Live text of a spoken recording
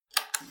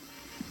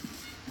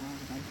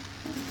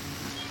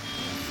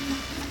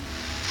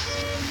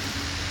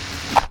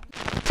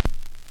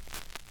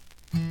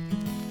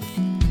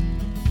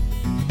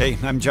Hey,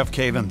 I'm Jeff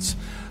Cavins.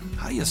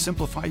 How do you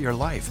simplify your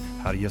life?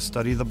 How do you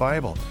study the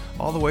Bible?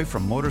 All the way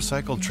from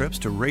motorcycle trips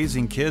to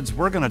raising kids,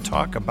 we're going to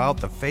talk about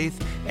the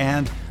faith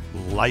and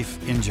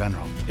life in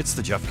general. It's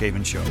the Jeff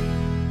Cavins Show.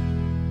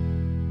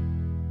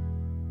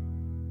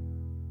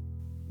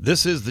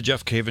 This is the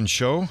Jeff Cavins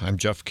Show. I'm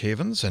Jeff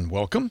Cavins, and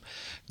welcome.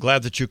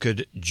 Glad that you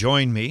could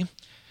join me.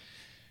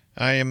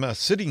 I am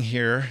sitting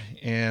here,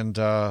 and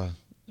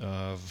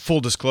full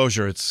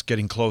disclosure, it's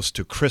getting close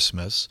to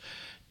Christmas.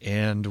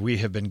 And we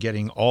have been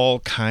getting all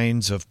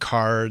kinds of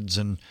cards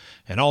and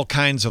all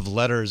kinds of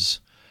letters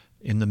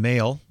in the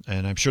mail,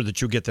 and I'm sure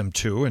that you get them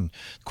too. And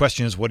the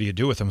question is, what do you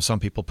do with them? Some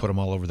people put them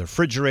all over the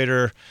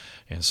refrigerator,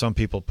 and some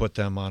people put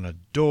them on a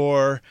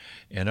door,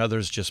 and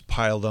others just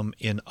pile them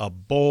in a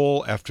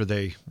bowl after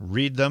they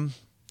read them.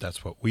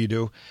 That's what we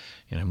do,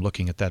 and I'm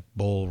looking at that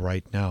bowl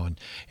right now.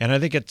 And I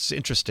think it's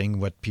interesting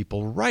what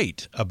people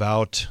write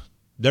about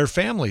their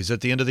families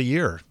at the end of the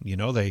year. You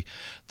know, they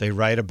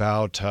write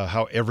about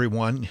how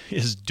everyone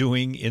is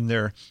doing in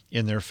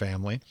their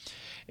family,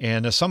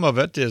 and some of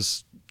it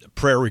is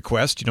prayer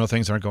request. You know,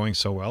 things aren't going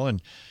so well,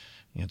 and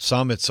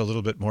some it's a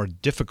little bit more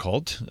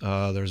difficult.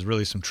 There's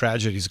really some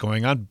tragedies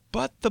going on,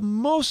 but for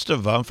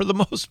the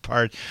most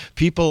part,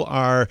 people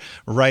are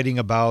writing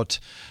about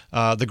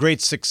the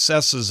great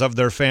successes of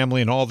their family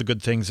and all the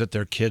good things that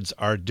their kids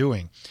are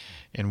doing.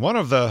 And one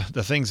of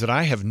the things that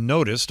I have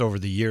noticed over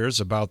the years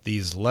about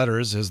these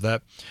letters is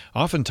that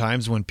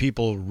oftentimes when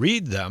people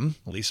read them,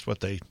 at least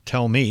what they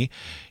tell me,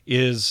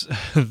 is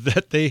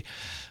that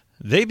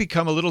they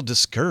become a little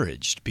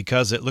discouraged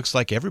because it looks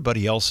like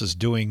everybody else is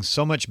doing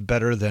so much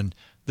better than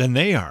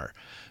they are.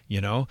 You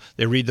know,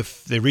 they read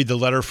the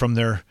letter from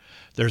their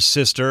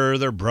sister or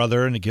their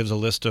brother, and it gives a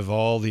list of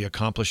all the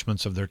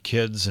accomplishments of their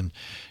kids, and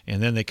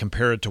then they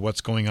compare it to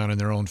what's going on in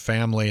their own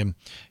family,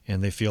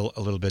 and they feel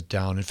a little bit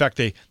down. In fact,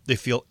 they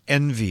feel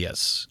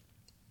envious.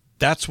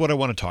 That's what I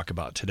want to talk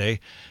about today,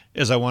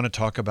 is I want to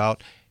talk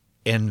about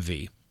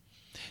envy.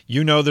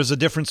 You know, there's a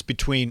difference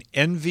between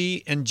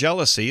envy and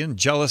jealousy, and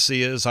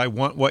jealousy is I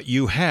want what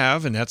you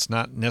have, and that's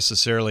not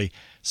necessarily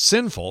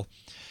sinful,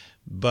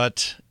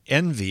 but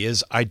envy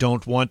is I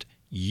don't want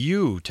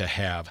you to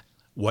have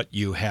what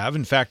you have.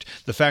 In fact,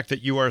 the fact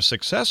that you are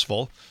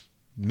successful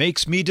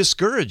makes me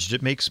discouraged.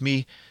 It makes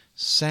me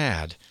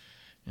sad.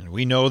 And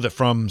we know that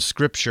from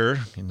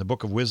Scripture in the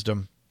book of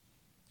Wisdom,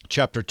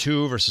 chapter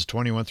 2, verses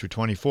 21 through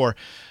 24,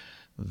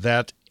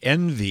 that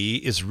envy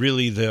is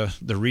really the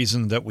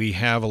reason that we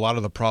have a lot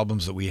of the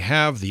problems that we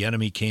have. The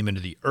enemy came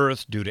into the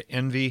earth due to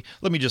envy.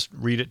 Let me just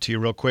read it to you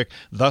real quick.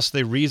 Thus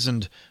they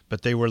reasoned,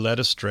 but they were led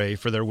astray,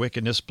 for their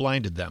wickedness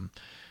blinded them.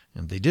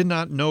 And they did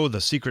not know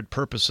the secret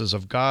purposes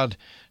of God,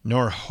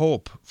 nor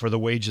hope for the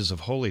wages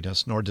of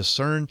holiness, nor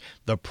discern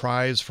the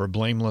prize for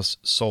blameless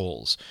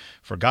souls.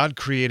 For God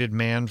created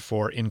man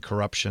for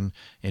incorruption,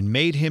 and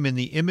made him in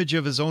the image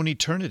of his own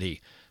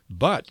eternity.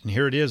 But, and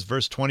here it is,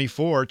 verse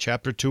 24,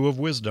 chapter 2 of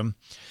Wisdom,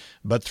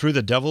 but through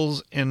the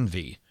devil's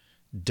envy,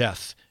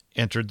 death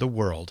entered the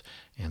world,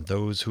 and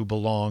those who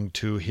belong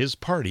to his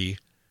party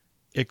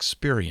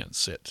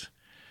experience it.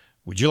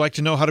 Would you like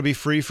to know how to be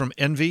free from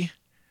envy?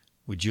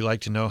 Would you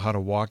like to know how to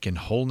walk in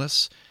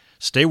wholeness?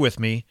 Stay with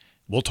me.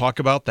 We'll talk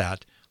about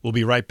that. We'll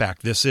be right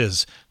back. This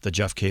is the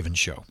Jeff Cavins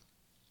Show.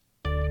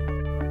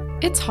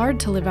 It's hard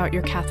to live out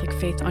your Catholic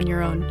faith on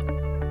your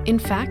own. In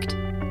fact,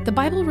 the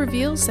Bible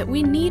reveals that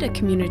we need a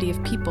community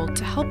of people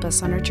to help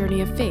us on our journey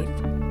of faith.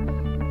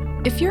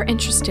 If you're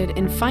interested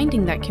in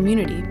finding that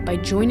community by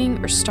joining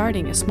or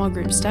starting a small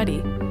group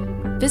study,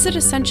 visit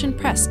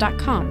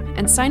ascensionpress.com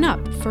and sign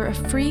up for a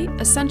free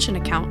Ascension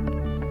account.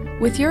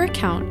 With your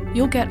account,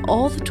 you'll get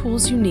all the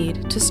tools you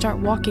need to start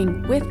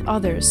walking with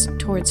others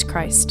towards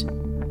Christ.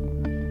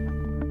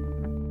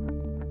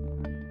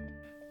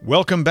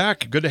 Welcome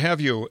back. Good to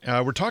have you.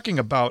 We're talking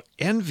about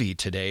envy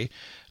today.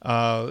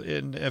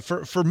 And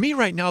for me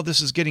right now,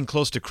 this is getting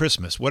close to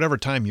Christmas. Whatever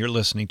time you're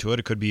listening to it,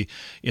 it could be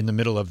in the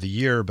middle of the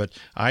year. But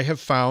I have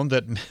found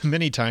that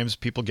many times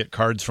people get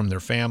cards from their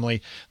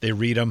family, they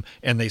read them,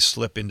 and they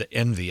slip into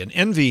envy. And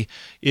envy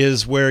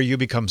is where you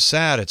become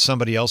sad at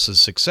somebody else's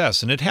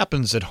success. And it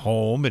happens at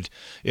home. It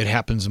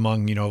happens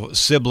among,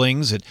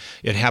 siblings.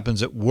 It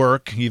happens at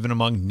work, even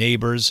among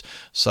neighbors.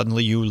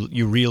 Suddenly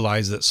you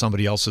realize that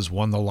somebody else has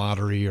won the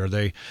lottery, or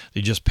they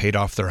just paid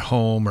off their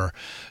home, or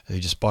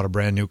they just bought a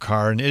brand new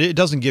car. And it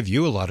doesn't give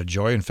you a lot of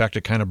joy. In fact,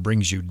 it kind of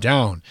brings you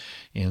down.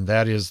 And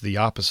that is the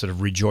opposite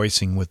of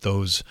rejoicing with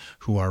those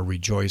who are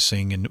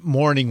rejoicing and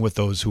mourning with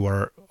those who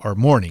are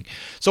mourning.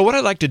 So what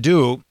I'd like to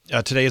do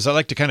today is I'd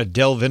like to kind of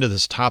delve into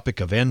this topic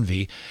of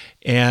envy.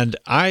 And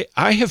I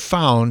have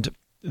found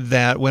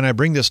that when I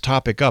bring this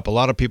topic up, a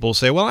lot of people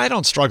say, well, I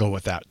don't struggle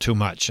with that too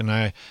much.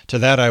 And to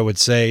that I would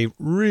say,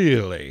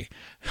 really?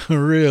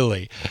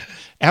 Really?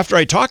 After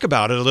I talk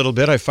about it a little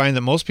bit, I find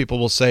that most people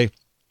will say,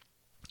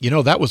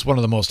 that was one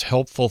of the most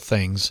helpful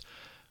things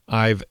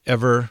I've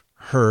ever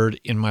heard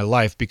in my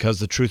life, because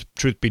the truth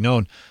be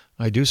known,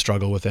 I do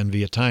struggle with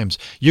envy at times.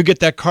 You get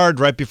that card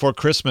right before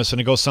Christmas,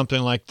 and it goes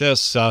something like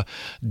this.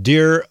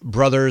 Dear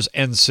brothers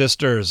and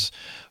sisters,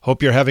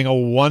 hope you're having a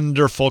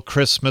wonderful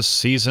Christmas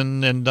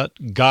season and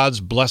that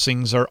God's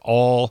blessings are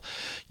all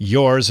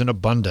yours in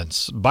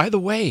abundance. By the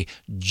way,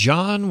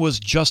 John was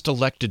just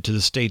elected to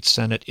the state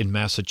senate in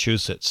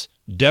Massachusetts.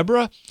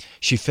 Deborah,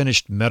 she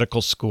finished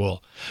medical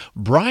school.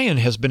 Brian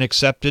has been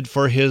accepted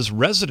for his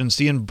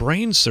residency in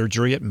brain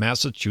surgery at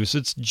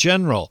Massachusetts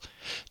General.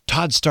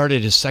 Todd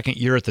started his second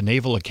year at the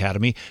Naval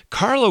Academy.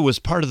 Carla was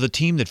part of the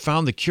team that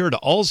found the cure to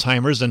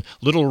Alzheimer's, and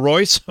little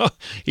Royce,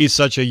 he's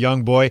such a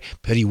young boy,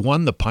 but he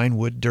won the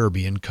Pinewood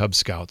Derby in Cub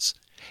Scouts.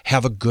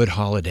 Have a good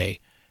holiday.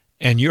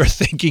 And you're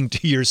thinking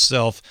to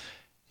yourself,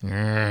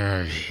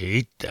 I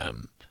hate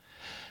them.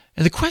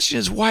 And the question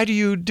is, why do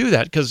you do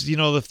that? Because,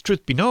 the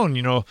truth be known,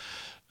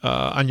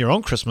 on your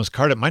own Christmas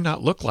card, it might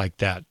not look like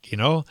that,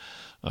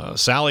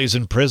 Sally's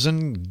in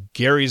prison,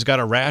 Gary's got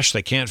a rash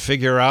they can't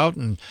figure out,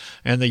 and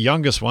the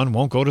youngest one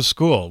won't go to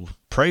school.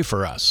 Pray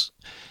for us.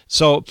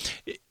 So,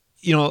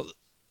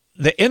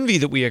 the envy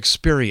that we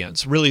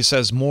experience really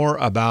says more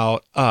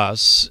about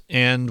us,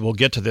 and we'll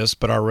get to this,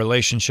 but our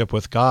relationship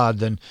with God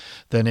than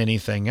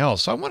anything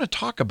else. So I want to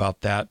talk about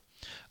that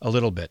a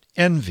little bit.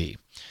 Envy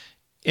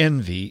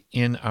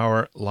in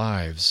our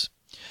lives.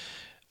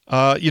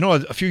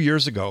 A few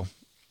years ago,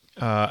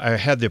 I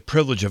had the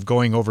privilege of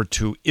going over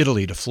to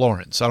Italy, to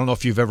Florence. I don't know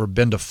if you've ever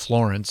been to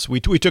Florence.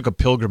 We took a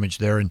pilgrimage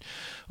there, and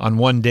on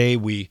one day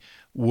we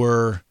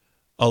were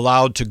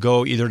allowed to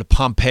go either to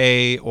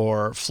Pompeii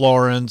or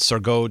Florence or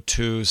go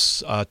to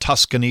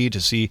Tuscany to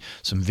see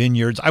some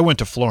vineyards. I went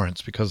to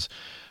Florence because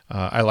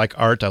I like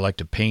art, I like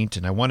to paint,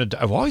 and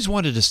I've always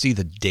wanted to see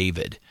the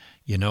David,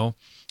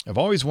 I've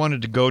always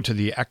wanted to go to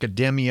the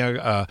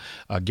Accademia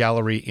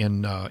gallery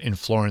in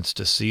Florence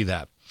to see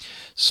that.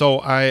 So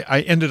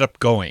I ended up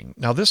going.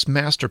 Now, this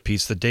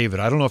masterpiece, the David,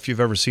 I don't know if you've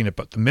ever seen it,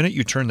 but the minute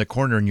you turn the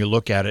corner and you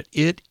look at it,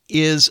 it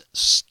is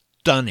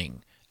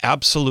stunning,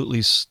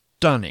 absolutely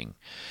stunning.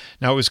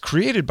 Now, it was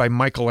created by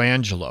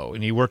Michelangelo,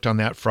 and he worked on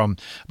that from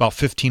about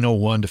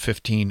 1501 to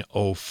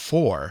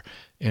 1504.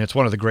 And it's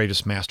one of the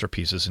greatest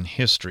masterpieces in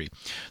history.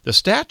 The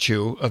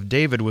statue of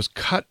David was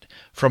cut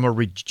from a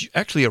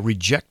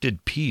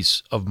rejected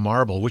piece of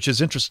marble, which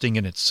is interesting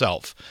in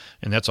itself,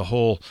 and that's a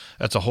whole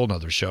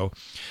nother show.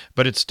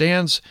 But it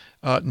stands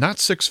not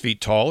 6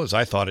 feet tall, as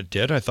I thought it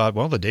did. I thought,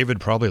 well, the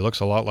David probably looks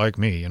a lot like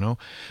me,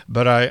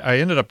 But I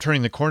ended up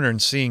turning the corner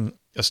and seeing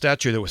a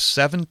statue that was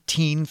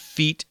 17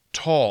 feet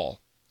tall.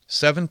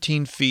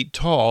 17 feet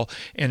tall,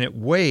 and it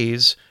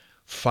weighs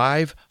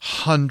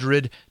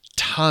 500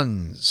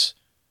 tons.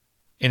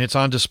 And it's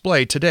on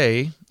display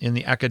today in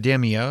the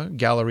Accademia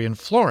Gallery in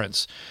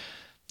Florence.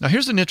 Now,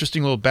 here's an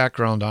interesting little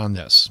background on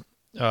this.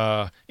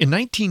 In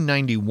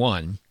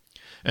 1991,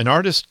 an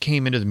artist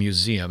came into the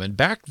museum, and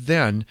back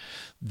then,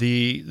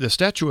 the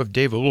statue of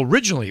David, well,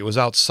 originally it was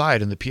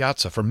outside in the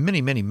piazza for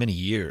many, many, many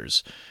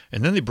years.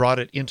 And then they brought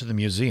it into the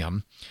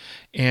museum,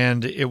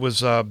 and it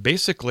was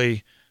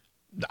basically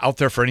out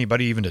there for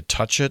anybody even to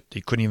touch it.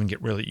 You couldn't even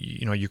get really,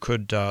 you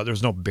could, there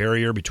was no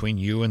barrier between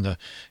you and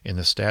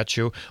the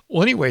statue.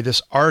 Well, anyway,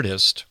 this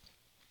artist,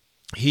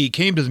 he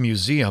came to the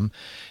museum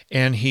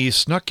and he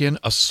snuck in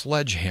a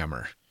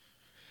sledgehammer,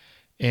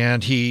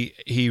 and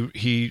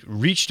he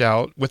reached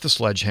out with the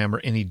sledgehammer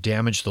and he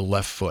damaged the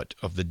left foot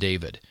of the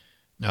David.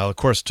 Now, of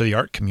course, to the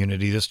art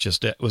community, this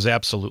just was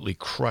absolutely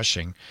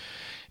crushing.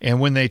 And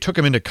when they took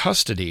him into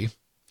custody,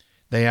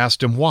 they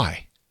asked him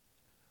why.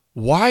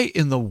 Why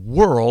in the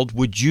world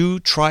would you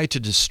try to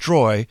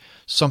destroy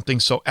something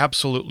so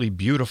absolutely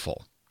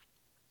beautiful?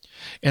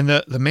 And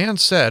the man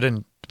said,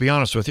 and to be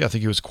honest with you, I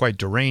think he was quite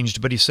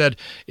deranged, but he said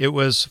it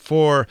was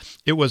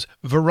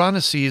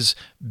Veronesi's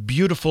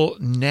beautiful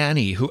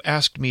nanny who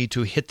asked me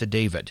to hit the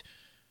David,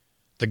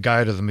 the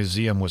guide of the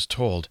museum was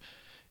told.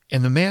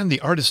 And the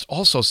artist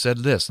also said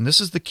this, and this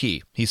is the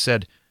key. He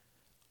said,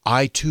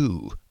 I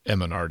too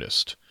am an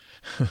artist.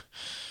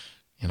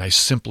 And I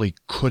simply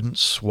couldn't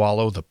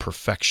swallow the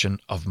perfection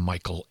of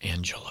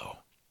Michelangelo.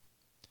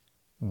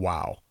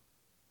 Wow.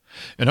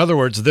 In other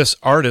words, this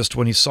artist,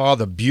 when he saw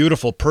the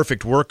beautiful,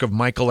 perfect work of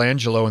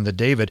Michelangelo and the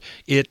David,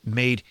 it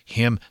made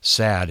him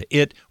sad.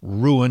 It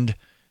ruined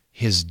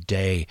his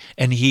day,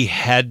 and he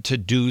had to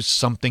do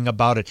something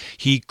about it.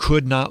 He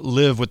could not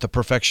live with the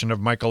perfection of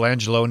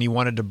Michelangelo, and he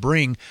wanted to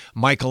bring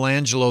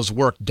Michelangelo's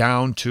work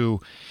down to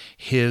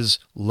his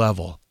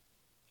level.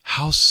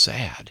 How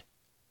sad.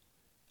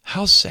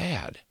 How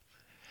sad.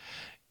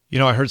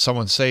 I heard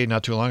someone say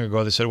not too long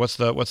ago, they said, what's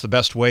the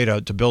best way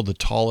to build the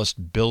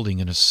tallest building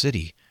in a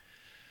city?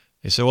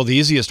 They said, well, the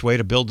easiest way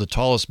to build the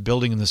tallest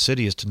building in the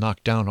city is to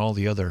knock down all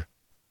the other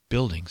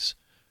buildings.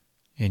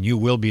 And you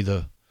will be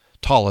the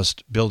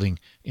tallest building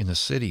in the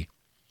city.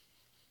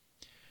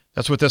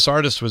 That's what this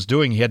artist was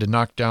doing. He had to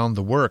knock down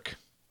the work.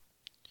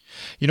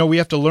 We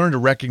have to learn to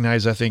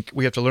recognize,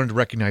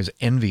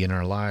 envy in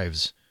our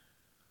lives.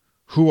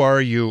 Who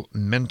are you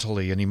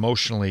mentally and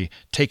emotionally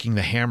taking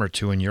the hammer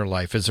to in your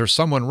life? Is there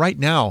someone right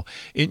now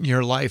in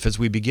your life as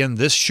we begin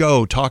this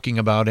show talking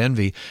about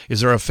envy? Is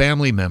there a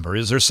family member?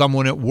 Is there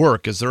someone at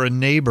work? Is there a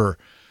neighbor?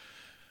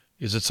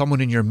 Is it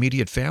someone in your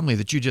immediate family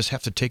that you just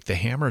have to take the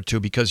hammer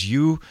to because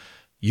you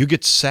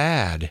get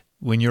sad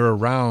when you're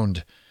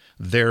around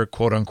their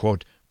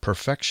quote-unquote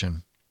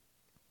perfection?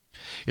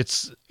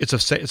 It's a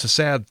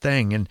sad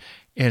thing, and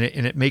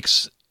it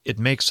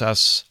makes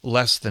us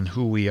less than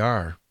who we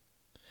are.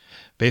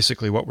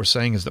 Basically, what we're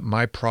saying is that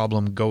my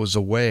problem goes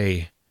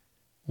away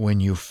when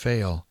you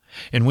fail.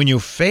 And when you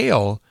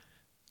fail,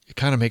 it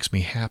kind of makes me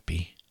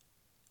happy.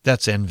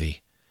 That's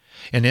envy.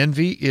 And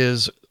envy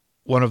is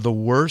one of the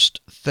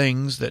worst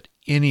things that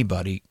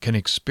anybody can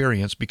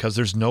experience because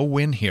there's no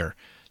win here.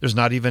 There's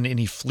not even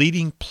any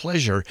fleeting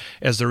pleasure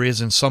as there is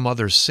in some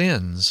other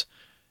sins.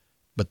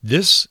 But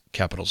this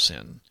capital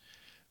sin,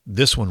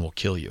 this one will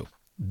kill you.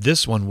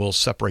 This one will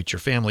separate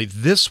your family.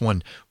 This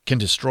one can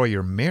destroy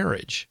your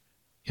marriage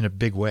in a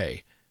big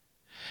way.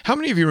 How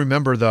many of you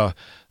remember the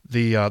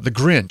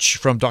Grinch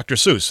from Dr.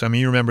 Seuss? I mean,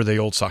 you remember the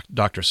old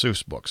Dr.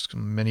 Seuss books.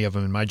 Many of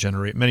them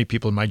many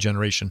people in my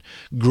generation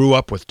grew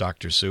up with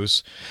Dr.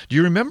 Seuss. Do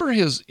you remember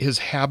his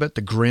habit,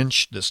 the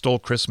Grinch that stole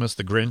Christmas,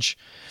 the Grinch?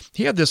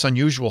 He had this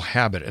unusual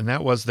habit, and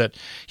that was that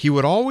he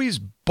would always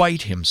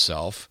bite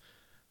himself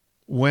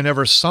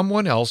whenever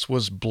someone else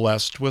was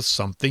blessed with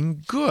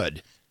something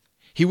good.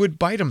 He would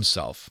bite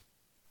himself.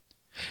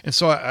 And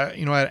so I'd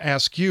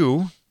ask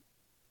you,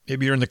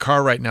 maybe you're in the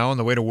car right now on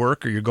the way to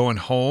work, or you're going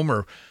home,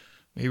 or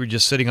maybe you're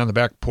just sitting on the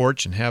back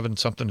porch and having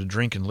something to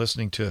drink and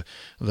listening to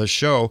the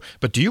show.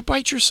 But do you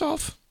bite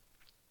yourself?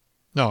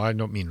 No, I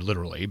don't mean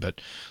literally,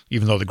 but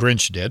even though the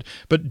Grinch did.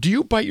 But do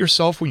you bite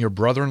yourself when your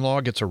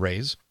brother-in-law gets a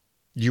raise?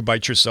 Do you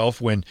bite yourself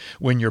when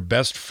your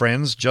best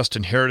friends just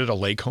inherited a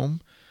lake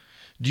home?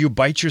 Do you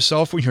bite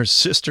yourself when your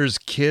sister's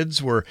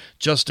kids were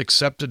just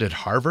accepted at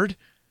Harvard?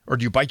 Or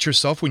do you bite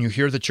yourself when you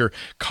hear that your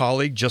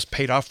colleague just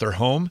paid off their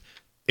home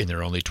and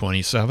they're only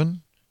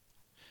 27?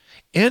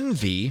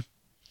 Envy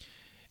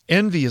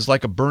is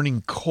like a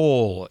burning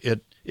coal.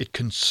 It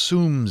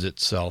consumes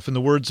itself. In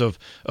the words of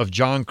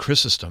John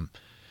Chrysostom,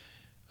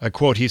 I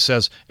quote, he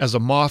says, "As a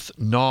moth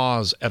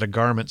gnaws at a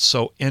garment,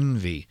 so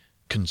envy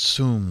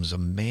consumes a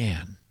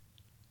man."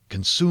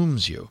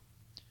 Consumes you.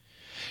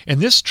 And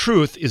this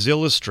truth is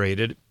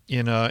illustrated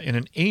in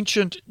an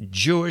ancient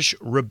Jewish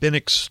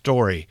rabbinic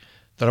story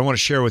that I want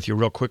to share with you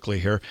real quickly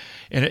here.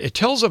 And it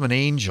tells of an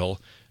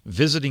angel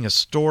visiting a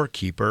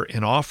storekeeper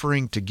and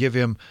offering to give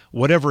him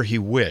whatever he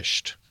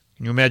wished.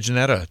 Can you imagine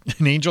that?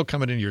 An angel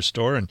coming into your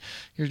store and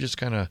you're just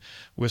kind of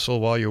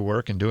whistle while you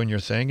work and doing your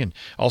thing, and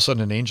all of a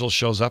sudden an angel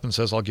shows up and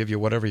says, "I'll give you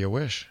whatever you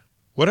wish."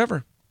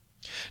 Whatever.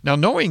 Now,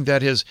 knowing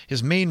that his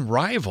main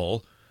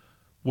rival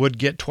would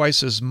get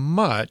twice as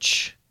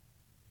much,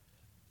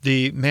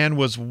 the man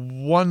was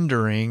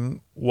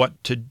wondering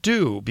what to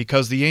do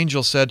because the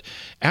angel said,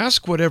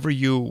 "Ask whatever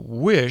you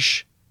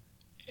wish,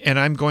 and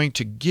I'm going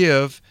to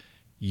give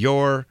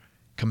your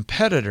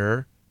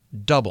competitor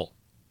double."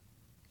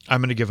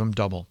 I'm going to give him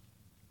double.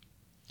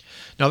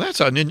 Now, that's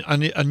an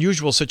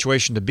unusual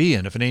situation to be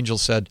in. If an angel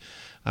said,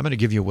 "I'm going to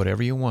give you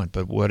whatever you want,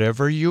 but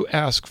whatever you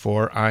ask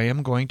for, I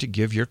am going to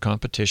give your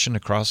competition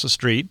across the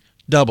street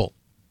double."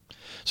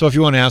 So if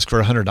you want to ask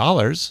for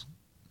 $100,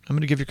 I'm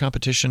going to give your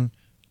competition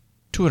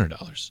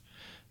 $200.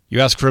 You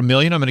ask for $1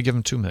 million, I'm going to give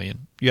them $2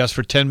 million. You ask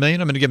for $10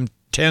 million, I'm going to give them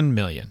 $10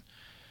 million.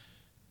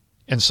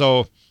 And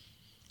so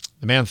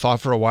the man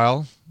thought for a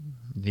while.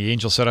 The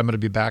angel said, "I'm going to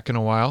be back in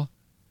a while."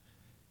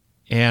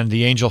 And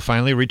the angel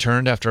finally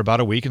returned after about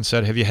a week and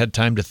said, "Have you had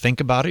time to think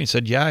about it?" He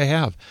said, "Yeah, I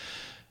have."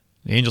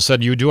 The angel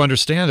said, "You do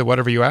understand that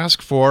whatever you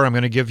ask for, I'm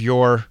going to give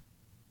your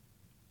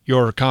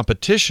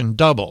competition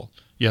double."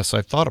 "Yes,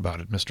 I've thought about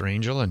it, Mr.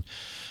 Angel, and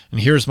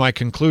here's my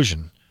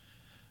conclusion.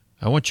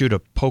 I want you to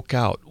poke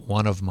out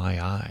one of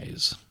my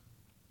eyes."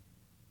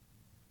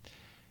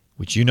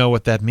 Which you know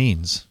what that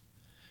means.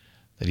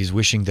 That he's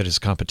wishing that his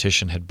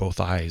competition had both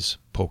eyes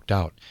poked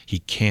out. He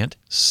can't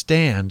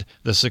stand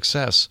the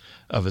success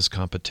of his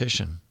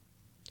competition.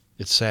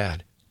 It's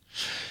sad.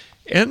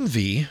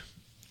 Envy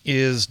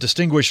is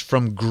distinguished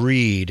from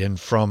greed and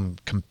from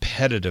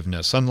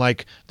competitiveness.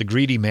 Unlike the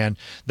greedy man,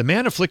 the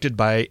man afflicted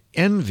by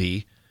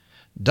envy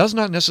does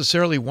not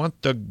necessarily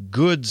want the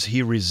goods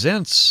he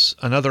resents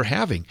another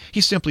having.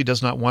 He simply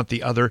does not want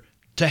the other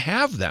to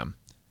have them.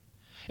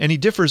 And he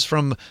differs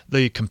from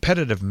the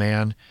competitive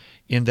man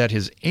in that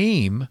his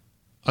aim,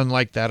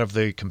 unlike that of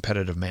the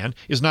competitive man,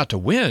 is not to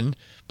win,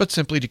 but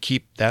simply to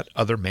keep that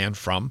other man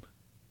from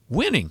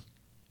winning.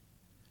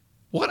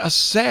 What a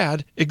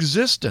sad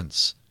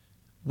existence.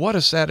 What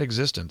a sad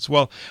existence.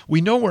 Well, we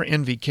know where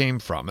envy came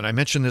from, and I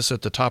mentioned this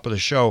at the top of the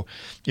show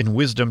in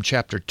Wisdom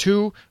chapter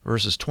 2,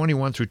 verses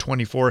 21 through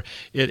 24.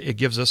 It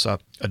gives us a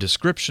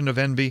description of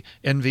envy,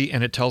 and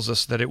it tells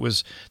us that it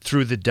was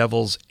through the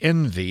devil's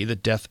envy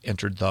that death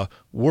entered the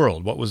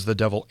world. What was the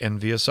devil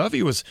envious of?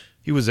 He was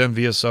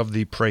envious of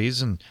the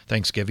praise and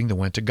thanksgiving that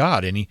went to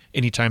God.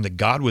 Any time that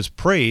God was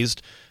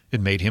praised, it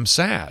made him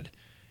sad,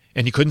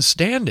 and he couldn't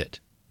stand it.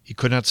 He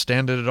could not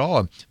stand it at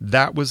all.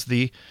 That was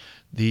the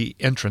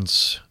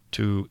entrance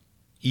to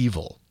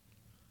evil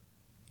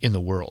in the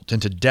world,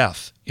 into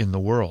death in the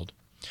world.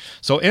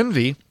 So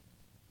envy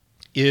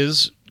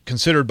is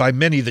considered by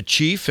many the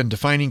chief and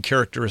defining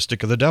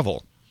characteristic of the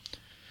devil.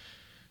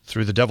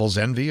 Through the devil's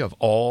envy, of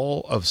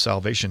all of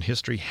salvation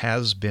history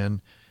has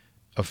been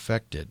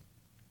affected.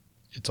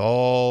 It's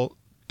all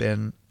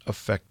been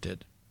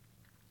affected.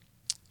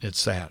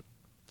 It's sad.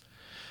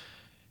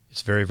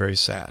 It's very, very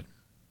sad.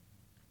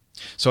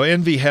 So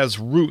envy has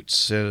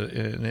roots,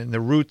 and the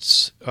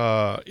roots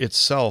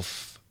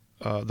itself,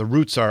 the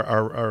roots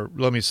are,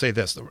 let me say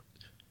this,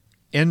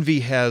 envy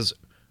has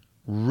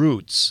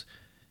roots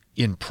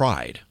in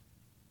pride,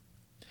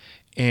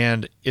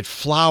 and it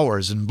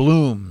flowers and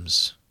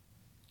blooms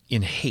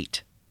in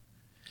hate.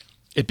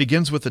 It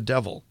begins with the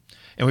devil.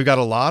 And we've got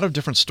a lot of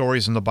different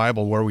stories in the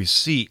Bible where we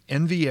see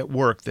envy at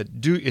work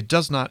it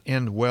does not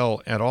end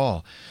well at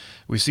all.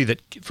 We see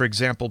that, for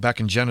example, back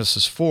in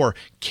Genesis 4,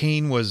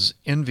 Cain was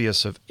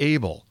envious of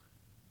Abel.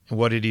 And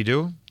what did he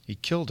do? He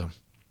killed him.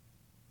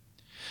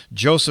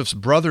 Joseph's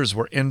brothers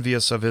were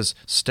envious of his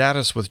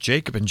status with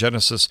Jacob in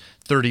Genesis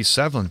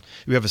 37.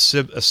 We have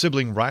a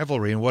sibling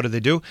rivalry, and what did they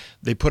do?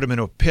 They put him in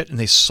a pit and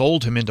they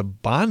sold him into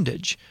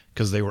bondage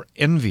because they were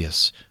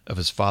envious of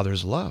his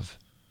father's love.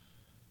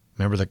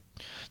 Remember the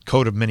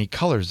coat of many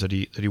colors that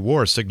he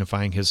wore,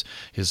 signifying his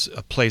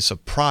place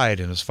of pride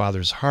in his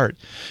father's heart.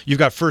 You've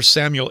got 1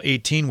 Samuel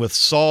 18 with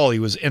Saul. He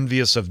was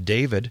envious of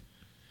David.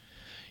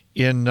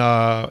 In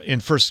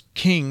 1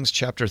 Kings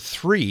chapter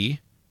 3,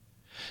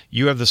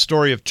 you have the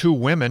story of two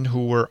women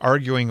who were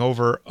arguing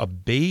over a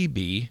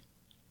baby,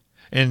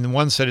 and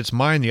one said, "It's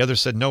mine." The other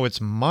said, "No,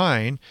 it's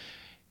mine."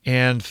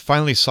 And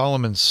finally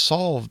Solomon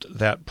solved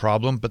that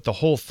problem, but the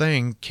whole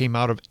thing came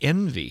out of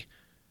envy.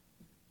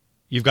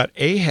 You've got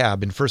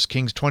Ahab in 1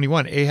 Kings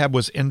 21. Ahab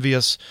was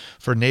envious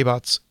for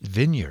Naboth's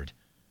vineyard.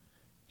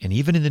 And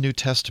even in the New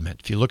Testament,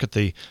 if you look at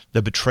the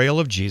betrayal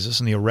of Jesus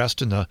and the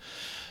arrest and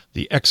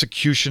the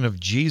execution of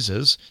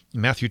Jesus,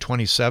 in Matthew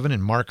 27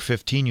 and Mark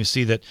 15, you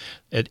see that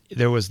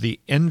there was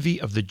the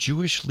envy of the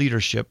Jewish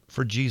leadership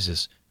for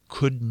Jesus,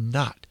 could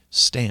not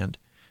stand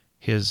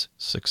his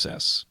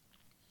success.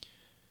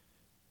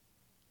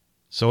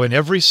 So in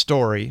every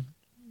story,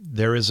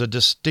 there is a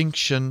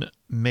distinction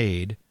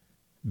made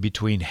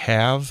between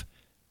have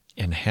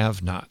and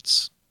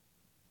have-nots.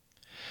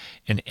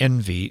 And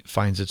envy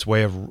finds its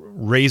way of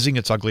raising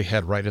its ugly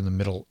head right in the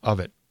middle of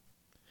it.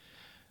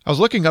 I was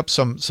looking up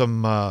some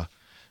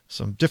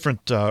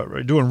different,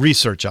 doing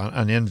research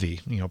on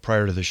envy,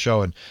 prior to the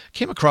show, and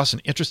came across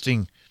an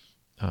interesting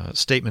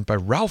statement by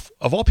Ralph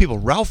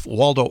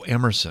Waldo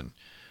Emerson,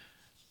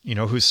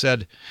 who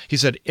said,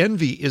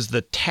 envy is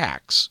the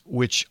tax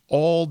which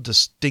all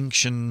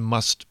distinction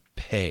must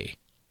pay.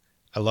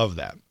 I love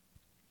that.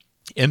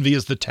 Envy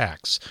is the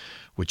tax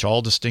which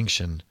all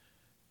distinction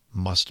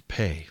must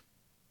pay.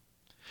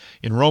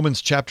 In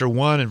Romans chapter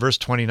 1 and verse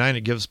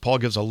 29, Paul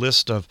gives a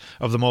list of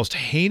the most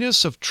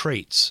heinous of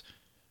traits,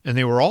 and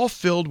they were all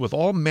filled with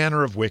all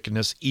manner of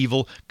wickedness,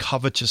 evil,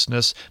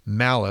 covetousness,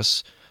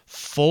 malice,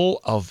 full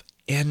of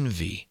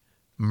envy,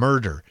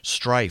 murder,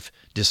 strife,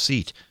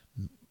 deceit,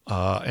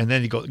 and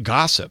then he goes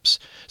gossips.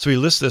 So he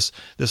lists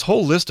this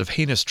whole list of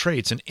heinous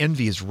traits, and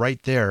envy is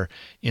right there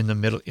in the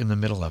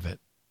middle of it.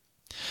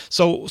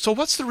 So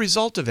what's the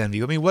result of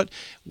envy? I mean,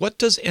 what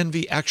does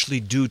envy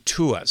actually do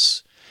to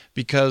us?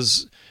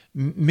 Because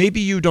maybe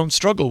you don't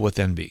struggle with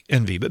envy,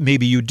 but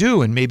maybe you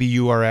do, and maybe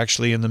you are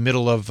actually in the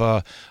middle of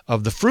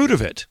the fruit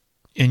of it,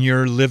 and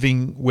you're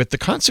living with the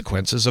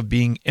consequences of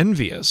being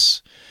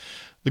envious.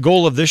 The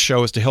goal of this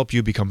show is to help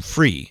you become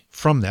free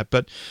from that,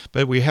 but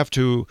we have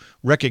to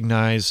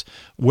recognize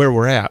where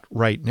we're at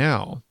right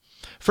now.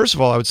 First of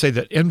all, I would say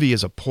that envy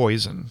is a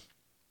poison.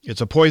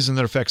 It's a poison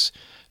that affects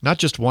not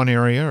just one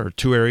area or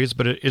two areas,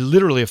 but it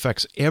literally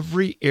affects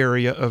every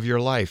area of your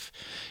life.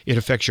 It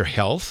affects your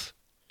health.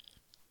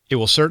 It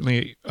will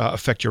certainly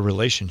affect your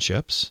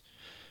relationships.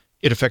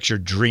 It affects your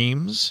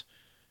dreams.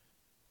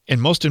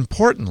 And most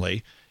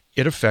importantly,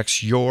 it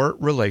affects your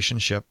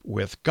relationship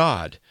with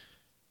God.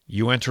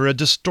 You enter a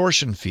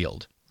distortion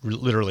field,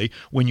 literally,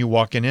 when you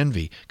walk in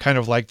envy, kind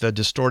of like the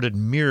distorted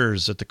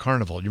mirrors at the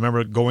carnival. You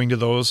remember going to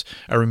those?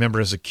 I remember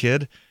as a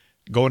kid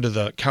going to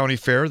the county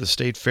fair, the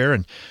state fair,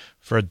 and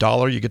for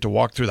 $1 you get to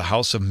walk through the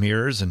house of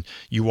mirrors, and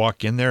you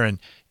walk in there, and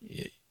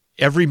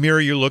every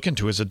mirror you look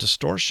into is a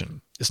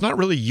distortion. It's not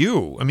really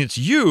you. I mean, it's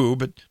you,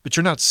 but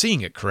you're not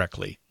seeing it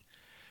correctly.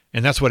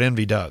 And that's what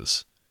envy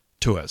does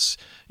to us.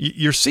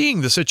 You're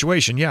seeing the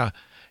situation. Yeah,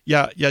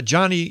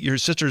 Johnny, your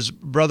sister's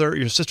brother,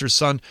 your sister's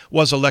son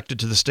was elected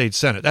to the state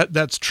senate.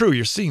 That's true.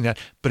 You're seeing that,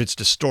 but it's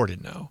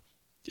distorted now.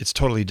 It's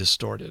totally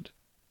distorted.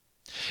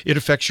 It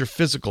affects your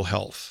physical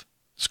health.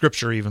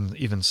 Scripture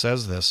even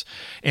says this.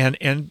 And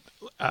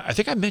I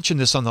think I mentioned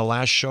this on the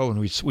last show, and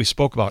we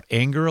spoke about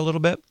anger a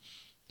little bit.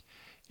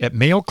 At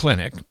Mayo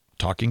Clinic,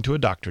 talking to a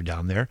doctor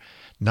down there,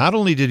 not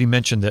only did he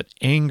mention that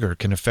anger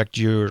can affect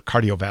your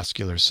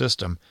cardiovascular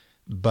system,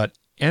 but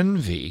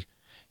envy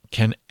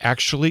can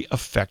actually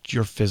affect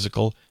your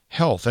physical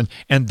health.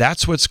 And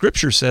that's what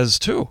Scripture says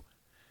too.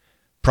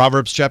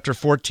 Proverbs chapter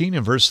 14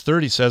 and verse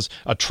 30 says,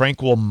 a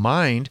tranquil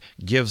mind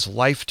gives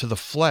life to the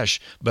flesh,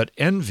 but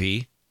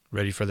envy,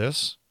 ready for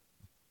this?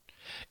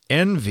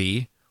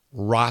 Envy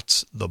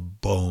rots the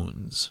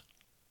bones.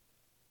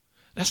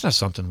 That's not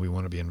something we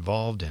want to be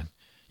involved in.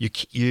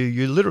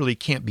 You literally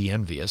can't be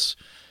envious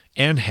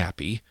and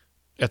happy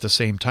at the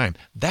same time.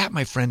 That,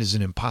 my friend, is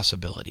an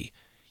impossibility.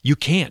 You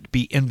can't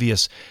be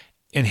envious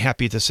and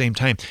happy at the same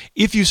time.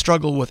 If you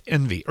struggle with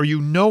envy, or you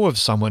know of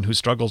someone who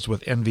struggles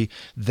with envy,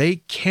 they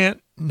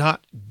can't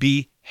not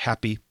be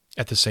happy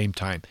at the same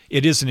time.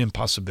 It is an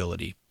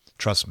impossibility.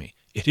 Trust me,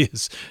 it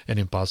is an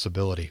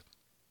impossibility.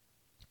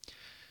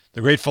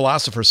 The great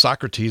philosopher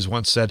Socrates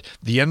once said,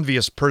 the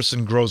envious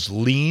person grows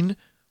lean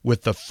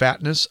with the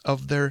fatness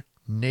of their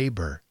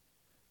neighbor.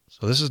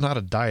 So this is not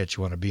a diet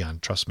you want to be on,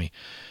 trust me.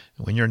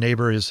 When your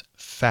neighbor is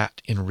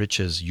fat in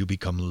riches, you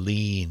become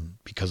lean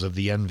because of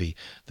the envy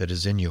that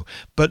is in you.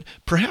 But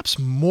perhaps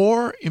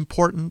more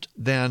important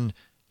than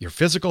your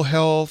physical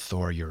health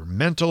or your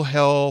mental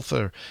health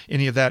or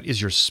any of that is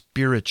your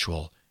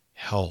spiritual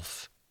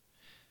health.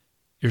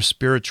 Your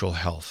spiritual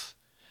health,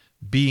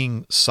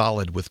 being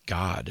solid with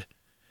God,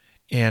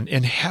 and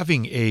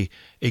having a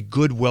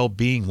good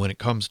well-being when it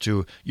comes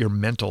to your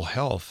mental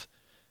health.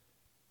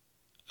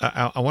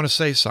 I want to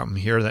say something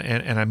here,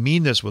 and I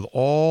mean this with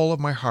all of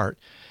my heart.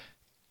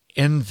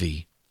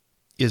 Envy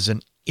is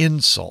an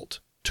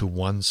insult to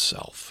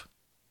oneself.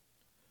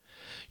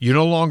 You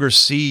no longer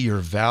see your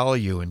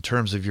value in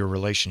terms of your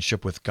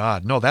relationship with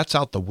God. No, that's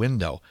out the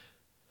window.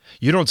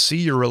 You don't see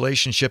your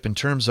relationship in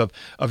terms of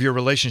your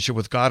relationship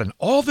with God and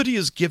all that He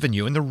has given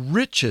you and the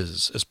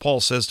riches, as Paul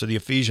says to the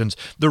Ephesians,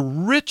 the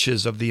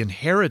riches of the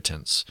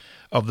inheritance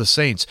of the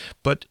saints.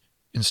 But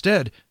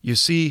instead, you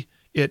see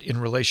it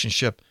in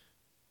relationship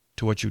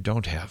to what you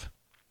don't have.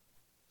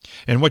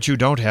 And what you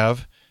don't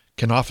have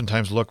can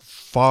oftentimes look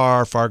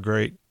far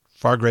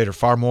greater,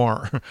 far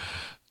more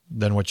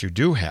than what you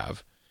do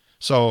have.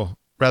 So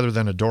rather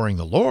than adoring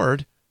the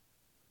Lord,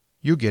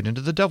 you get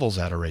into the devil's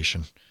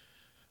adoration.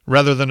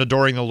 Rather than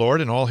adoring the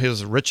Lord and all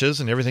His riches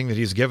and everything that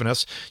He's given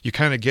us, you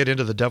kind of get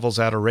into the devil's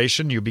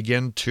adoration. You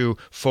begin to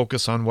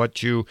focus on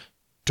what you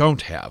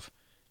don't have.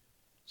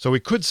 So we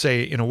could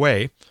say, in a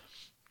way,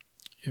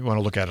 you want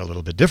to look at it a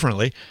little bit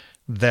differently,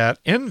 that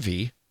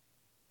envy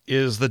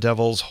is the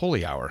devil's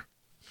holy hour.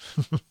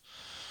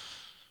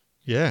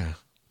 Yeah.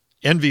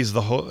 Envy is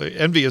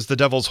the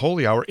devil's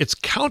holy hour. It's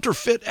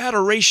counterfeit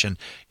adoration.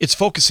 It's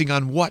focusing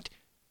on what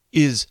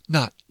is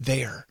not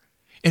there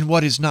and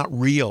what is not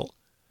real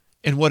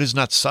and what is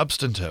not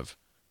substantive.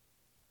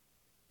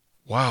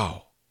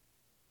 Wow.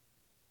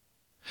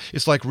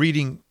 It's like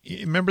reading,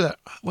 remember that,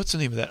 what's the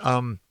name of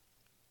that?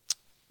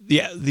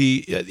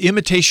 The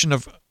Imitation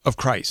of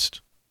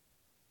Christ.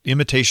 The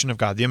Imitation of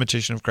God, The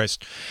Imitation of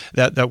Christ.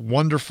 That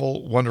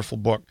wonderful, wonderful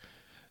book.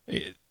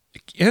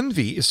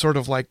 Envy is sort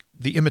of like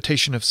the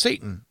imitation of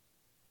Satan,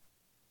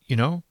 you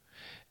know?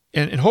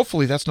 And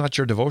hopefully that's not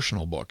your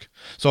devotional book.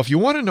 So if you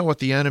want to know what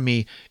the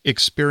enemy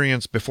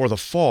experienced before the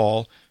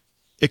fall,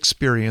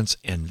 experience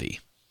envy.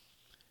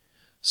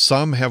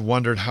 Some have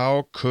wondered,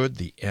 how could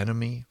the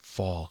enemy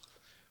fall?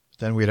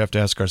 Then we'd have to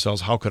ask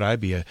ourselves, how could I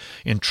be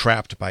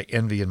entrapped by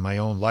envy in my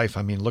own life?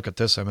 I mean, look at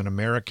this. I'm an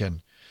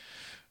American.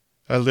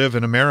 I live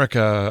in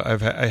America.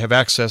 I have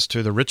access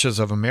to the riches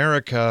of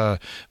America,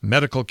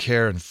 medical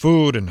care and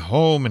food and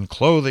home and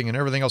clothing and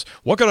everything else.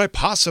 What could I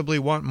possibly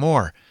want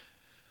more?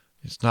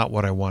 It's not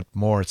what I want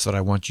more. It's that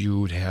I want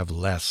you to have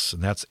less,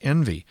 and that's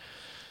envy.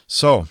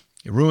 So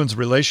it ruins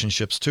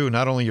relationships too,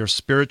 not only your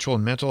spiritual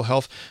and mental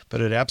health,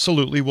 but it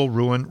absolutely will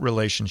ruin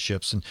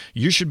relationships. And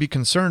you should be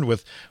concerned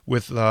with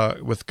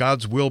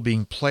God's will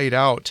being played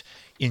out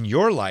in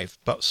your life,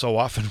 but so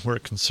often we're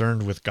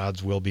concerned with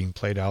God's will being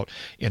played out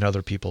in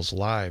other people's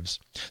lives.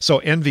 So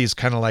envy is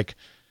kind of like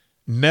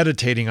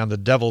meditating on the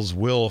devil's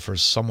will for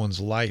someone's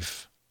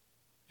life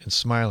and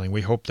smiling.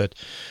 We hope that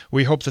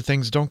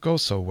things don't go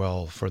so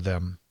well for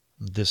them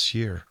this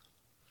year.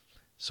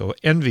 So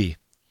envy,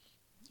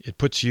 it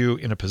puts you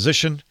in a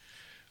position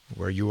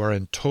where you are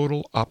in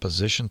total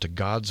opposition to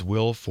God's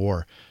will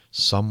for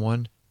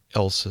someone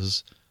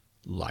else's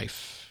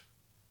life.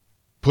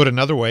 Put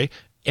another way,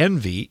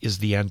 envy is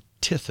the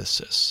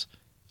antithesis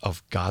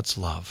of God's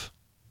love.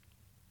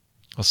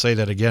 I'll say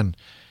that again.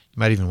 You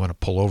might even want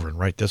to pull over and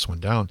write this one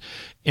down.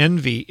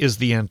 Envy is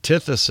the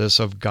antithesis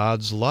of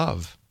God's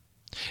love.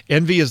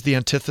 Envy is the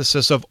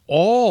antithesis of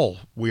all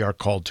we are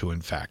called to, in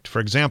fact. For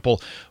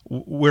example,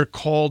 we're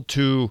called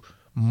to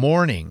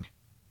mourning.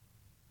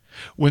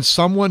 When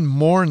someone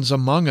mourns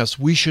among us,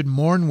 we should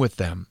mourn with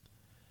them.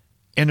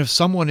 And if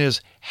someone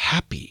is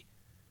happy,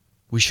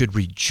 we should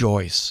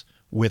rejoice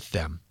with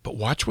them. But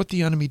watch what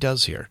the enemy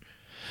does here.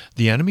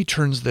 The enemy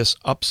turns this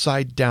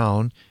upside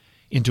down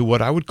into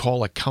what I would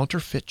call a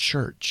counterfeit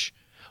church.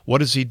 What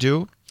does he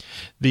do?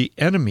 The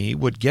enemy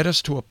would get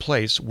us to a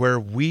place where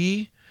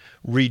we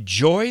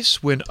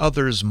rejoice when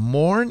others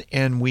mourn,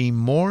 and we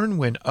mourn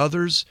when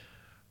others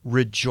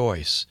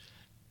rejoice.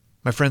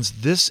 My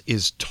friends, this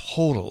is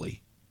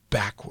totally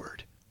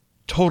backward.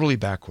 Totally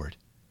backward.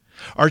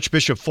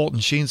 Archbishop Fulton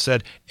Sheen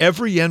said,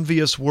 every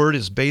envious word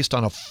is based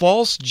on a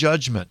false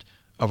judgment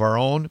of our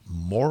own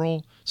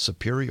moral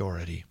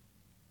superiority.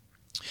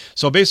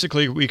 So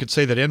basically, we could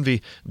say that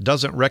envy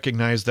doesn't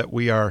recognize that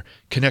we are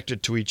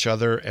connected to each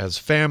other as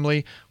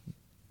family.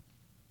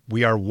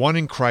 We are one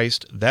in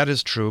Christ, that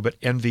is true, but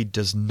envy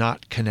does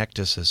not connect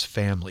us as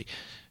family.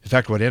 In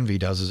fact, what envy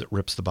does is it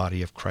rips the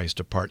body of Christ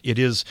apart. It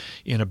is,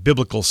 in a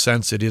biblical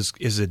sense, it is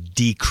a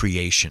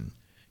decreation.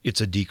 It's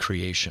a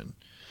decreation.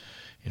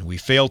 And we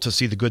fail to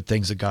see the good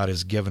things that God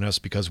has given us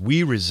because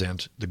we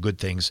resent the good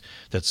things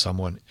that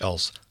someone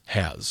else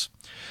has.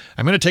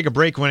 I'm going to take a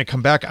break. When I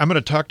come back, I'm going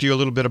to talk to you a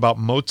little bit about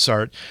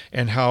Mozart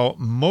and how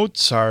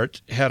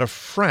Mozart had a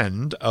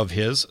friend of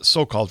his,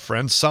 so-called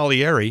friend,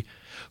 Salieri,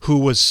 who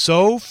was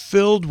so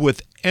filled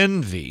with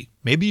envy.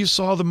 Maybe you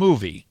saw the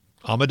movie,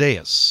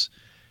 Amadeus.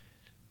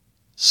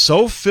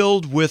 So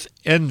filled with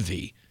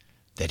envy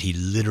that he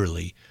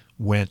literally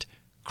went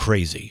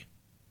crazy.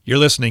 You're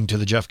listening to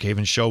The Jeff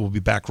Cavins Show. We'll be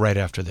back right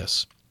after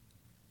this.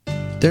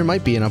 There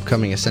might be an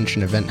upcoming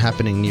Ascension event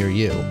happening near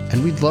you,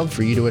 and we'd love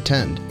for you to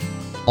attend.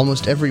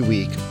 Almost every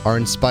week, our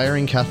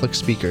inspiring Catholic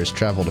speakers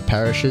travel to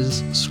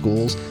parishes,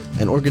 schools,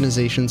 and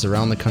organizations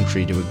around the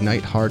country to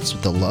ignite hearts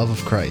with the love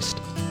of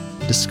Christ.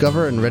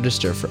 Discover and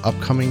register for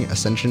upcoming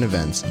Ascension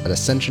events at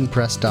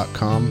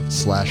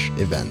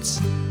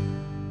ascensionpress.com/events.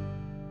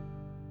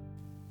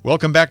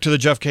 Welcome back to the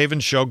Jeff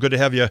Cavins Show. Good to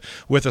have you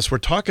with us. We're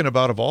talking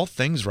about, of all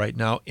things right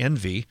now,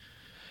 envy.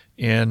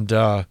 And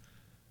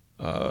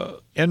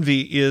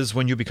envy is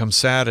when you become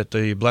sad at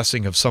the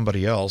blessing of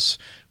somebody else.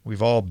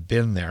 We've all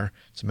been there.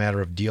 It's a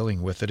matter of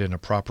dealing with it in a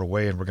proper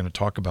way, and we're going to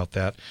talk about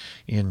that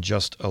in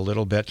just a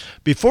little bit.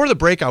 Before the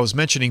break, I was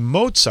mentioning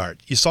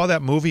Mozart. You saw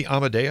that movie,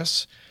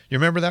 Amadeus? You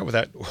remember that with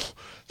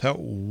that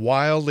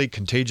wildly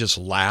contagious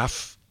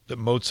laugh that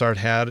Mozart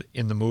had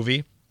in the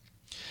movie?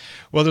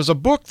 Well, there's a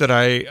book that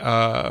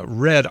I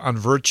read on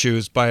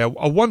virtues by a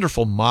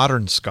wonderful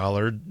modern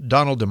scholar,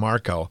 Donald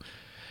DeMarco,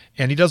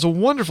 and he does a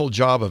wonderful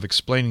job of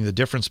explaining the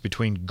difference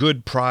between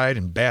good pride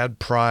and bad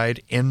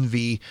pride,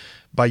 envy,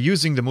 by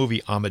using the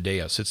movie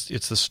Amadeus.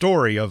 It's the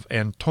story of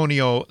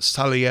Antonio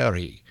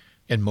Salieri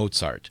and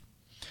Mozart.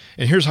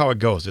 And here's how it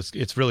goes.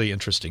 It's really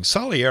interesting.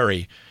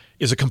 Salieri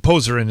is a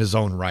composer in his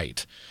own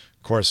right.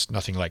 Of course,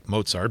 nothing like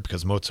Mozart,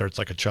 because Mozart's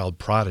like a child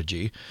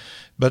prodigy.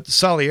 But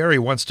Salieri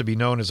wants to be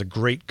known as a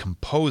great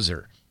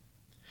composer.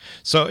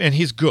 So, and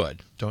he's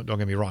good. Don't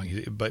get me wrong,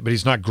 but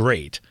he's not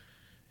great.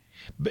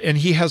 And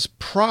he has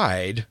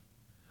pride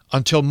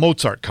until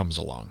Mozart comes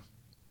along.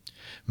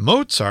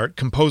 Mozart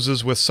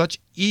composes with such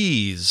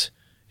ease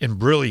and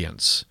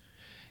brilliance,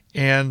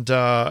 and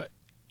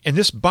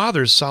this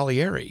bothers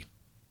Salieri.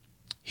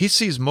 He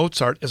sees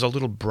Mozart as a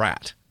little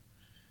brat.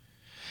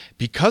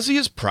 Because he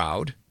is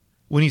proud,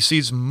 when he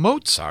sees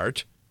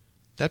Mozart,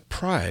 that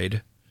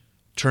pride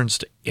turns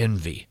to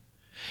envy.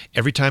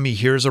 Every time he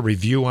hears a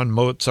review on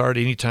Mozart,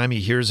 anytime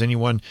he hears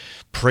anyone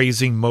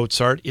praising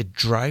Mozart, it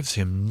drives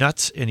him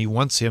nuts, and he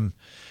wants him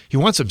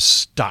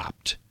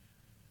stopped.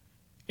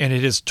 And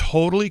it has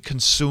totally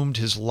consumed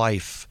his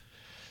life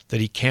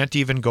that he can't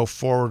even go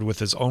forward with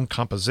his own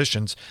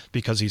compositions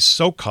because he's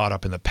so caught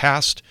up in the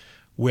past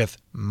with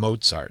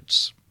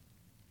Mozart's.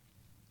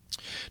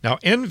 Now,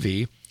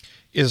 envy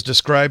is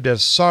described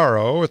as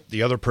sorrow at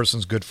the other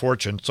person's good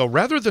fortune. So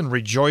rather than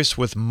rejoice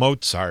with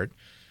Mozart,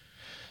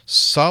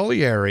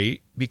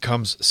 Salieri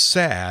becomes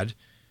sad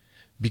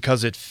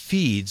because it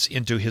feeds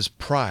into his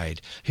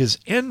pride. His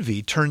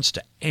envy turns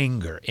to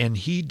anger, and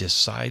he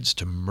decides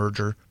to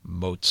murder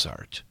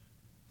Mozart.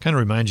 Kind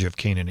of reminds you of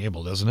Cain and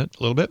Abel, doesn't it?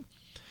 A little bit?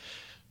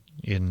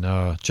 In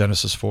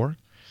Genesis 4.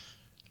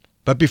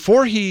 But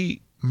before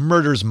he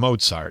murders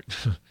Mozart,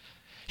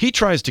 he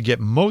tries to get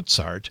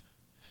Mozart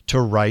to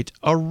write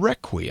a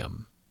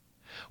requiem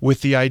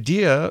with the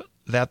idea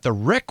that the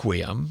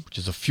requiem, which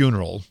is a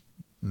funeral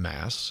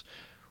mass,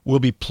 will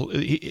be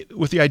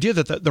with the idea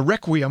that the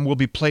requiem will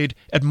be played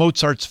at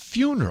Mozart's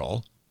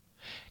funeral,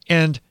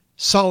 and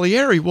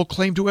Salieri will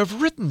claim to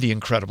have written the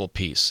incredible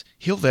piece.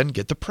 He'll then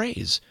get the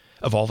praise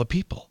of all the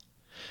people.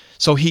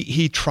 So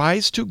he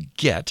tries to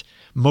get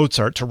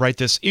Mozart to write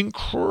this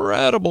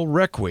incredible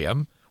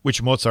requiem,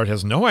 which Mozart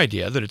has no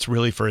idea that it's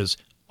really for his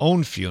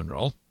own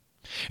funeral.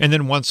 And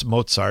then once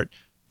Mozart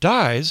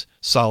dies,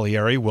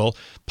 Salieri will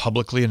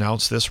publicly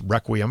announce this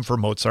requiem for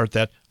Mozart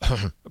that,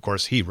 of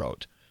course, he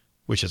wrote,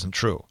 which isn't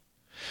true.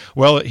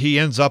 Well, he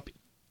ends up,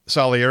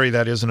 Salieri,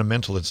 that is, in a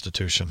mental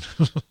institution.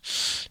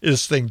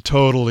 This thing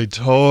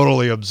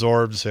totally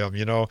absorbs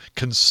him,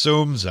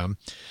 consumes him.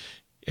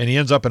 And he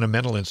ends up in a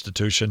mental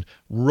institution,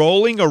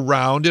 rolling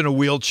around in a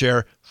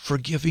wheelchair,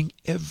 forgiving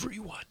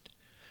everyone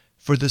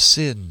for the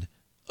sin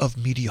of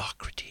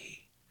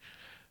mediocrity.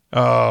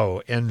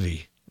 Oh,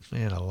 envy.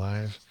 Man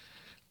alive.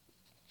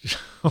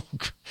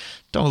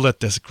 Don't let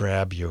this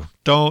grab you.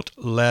 Don't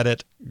let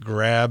it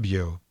grab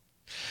you.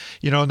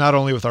 Not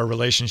only with our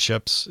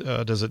relationships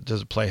does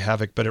it play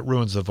havoc, but it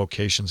ruins the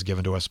vocations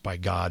given to us by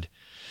God.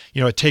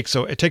 It takes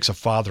a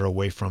father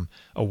away from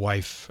a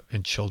wife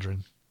and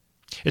children.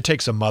 It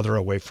takes a mother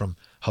away from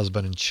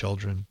husband and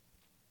children.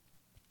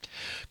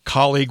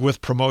 Colleague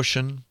with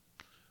promotion.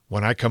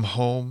 When I come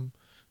home,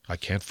 I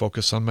can't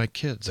focus on my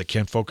kids. I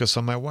can't focus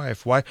on my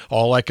wife. Why?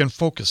 All I can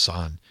focus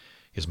on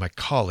is my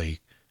colleague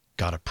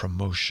got a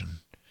promotion.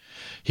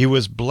 He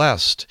was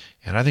blessed,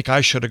 and I think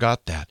I should have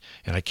got that,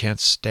 and I can't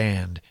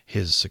stand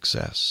his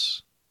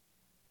success.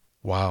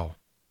 Wow.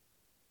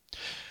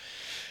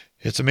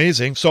 It's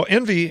amazing. So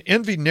envy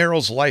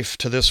narrows life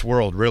to this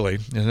world, really,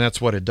 and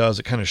that's what it does.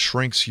 It kind of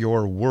shrinks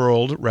your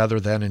world rather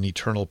than an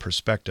eternal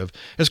perspective.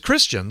 As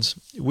Christians,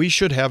 we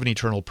should have an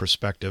eternal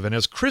perspective, and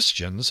as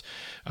Christians,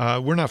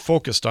 we're not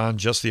focused on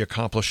just the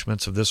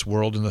accomplishments of this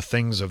world and the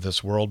things of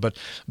this world, but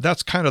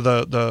that's kind of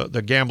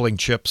the gambling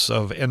chips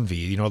of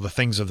envy, the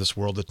things of this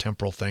world, the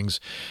temporal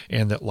things,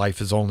 and that life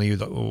is only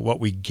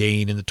what we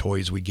gain and the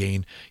toys we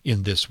gain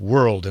in this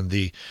world, and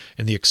the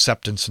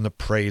acceptance and the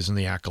praise and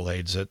the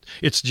accolades.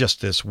 It's just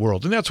this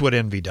world. And that's what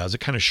envy does. It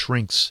kind of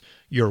shrinks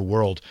your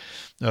world.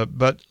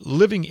 But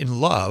living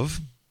in love,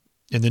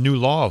 in the new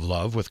law of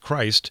love with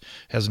Christ,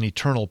 has an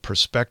eternal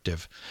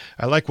perspective.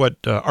 I like what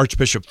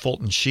Archbishop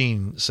Fulton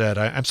Sheen said.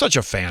 I'm such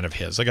a fan of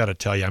his. I got to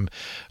tell you,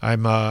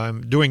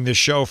 I'm doing this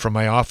show from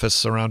my office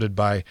surrounded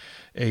by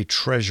a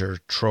treasure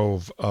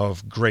trove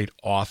of great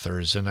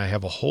authors, and I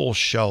have a whole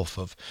shelf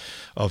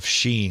of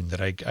Sheen that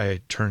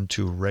I turn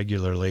to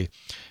regularly.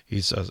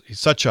 He's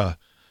such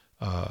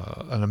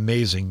an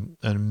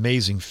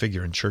amazing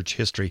figure in church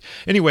history.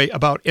 Anyway,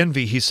 about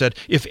envy, he said,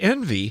 if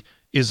envy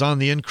is on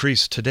the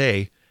increase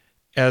today,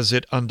 as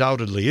it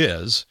undoubtedly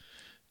is,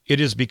 it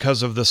is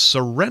because of the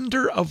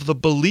surrender of the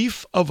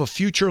belief of a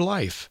future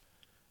life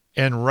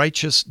and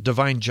righteous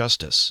divine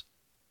justice.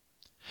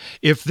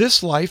 If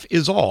this life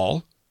is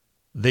all,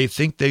 they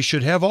think they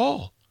should have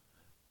all.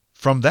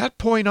 From that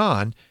point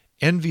on,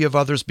 envy of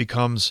others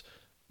becomes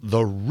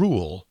the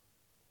rule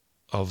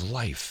of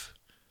life.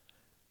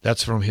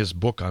 That's from his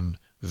book on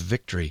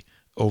victory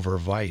over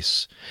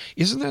vice.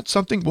 Isn't that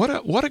something?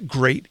 What a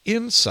great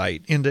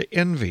insight into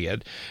envy.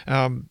 And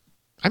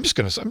I'm just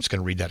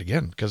gonna read that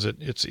again because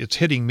it's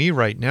hitting me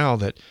right now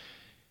that,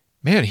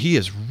 man, he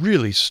is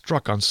really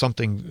struck on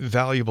something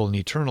valuable and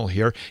eternal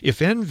here.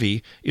 If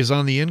envy is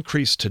on the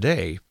increase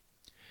today,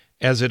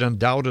 as it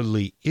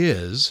undoubtedly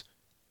is,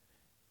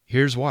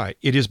 here's why.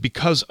 It is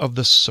because of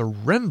the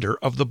surrender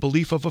of the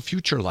belief of a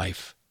future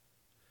life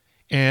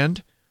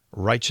and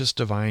righteous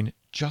divine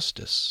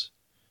justice.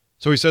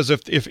 So he says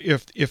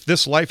if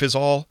this life is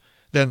all,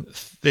 then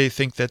they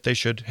think that they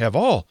should have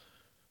all.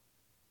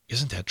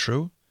 Isn't that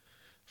true?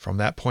 From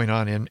that point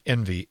on,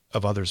 envy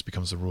of others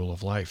becomes the rule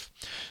of life.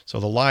 So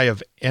the lie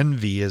of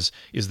envy is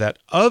that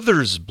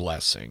others'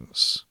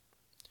 blessings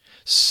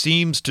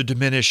seems to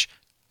diminish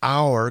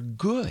our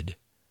good.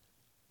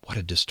 What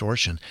a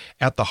distortion.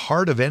 At the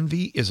heart of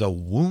envy is a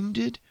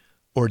wounded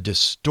or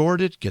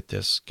distorted, get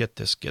this.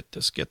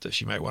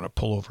 You might want to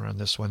pull over on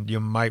this one. You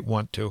might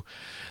want to.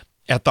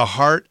 At the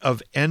heart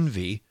of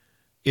envy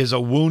is a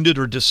wounded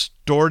or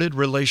distorted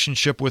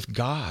relationship with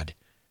God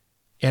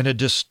and a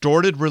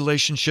distorted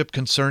relationship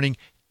concerning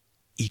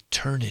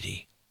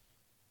eternity.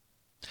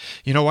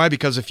 You know why?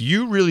 Because if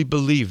you really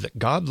believe that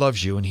God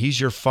loves you and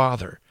He's your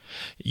Father,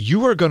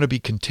 you are going to be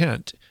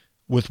content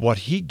with what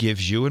He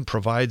gives you and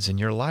provides in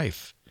your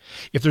life.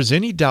 If there's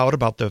any doubt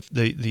about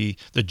the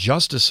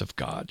justice of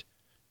God,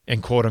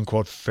 and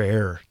quote-unquote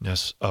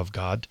fairness of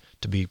God,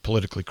 to be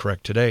politically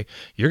correct today,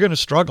 you're going to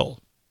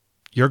struggle.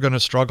 You're going to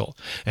struggle.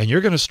 And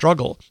you're going to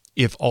struggle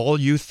if all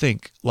you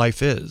think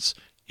life is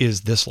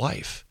this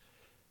life.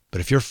 But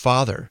if your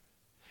Father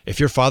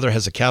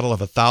has a cattle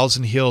of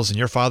 1,000 hills, and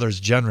your Father is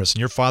generous, and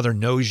your Father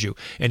knows you,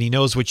 and He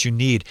knows what you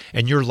need,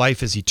 and your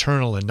life is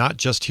eternal and not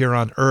just here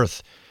on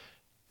earth,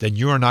 then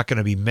you are not going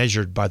to be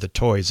measured by the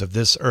toys of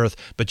this earth,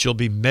 but you'll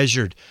be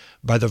measured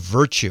by the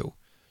virtue.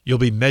 You'll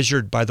be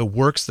measured by the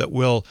works that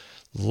will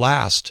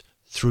last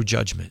through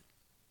judgment.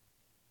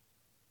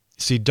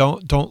 See,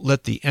 don't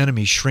let the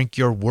enemy shrink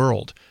your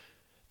world.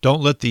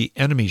 Don't let the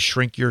enemy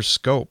shrink your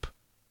scope.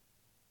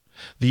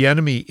 The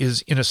enemy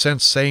is, in a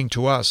sense, saying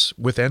to us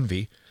with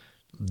envy,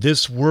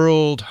 this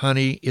world,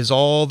 honey, is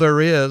all there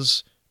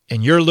is,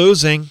 and you're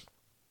losing.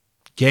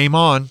 Game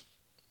on.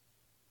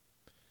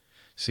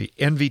 See,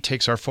 envy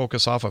takes our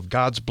focus off of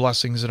God's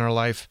blessings in our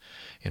life,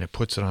 and it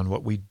puts it on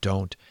what we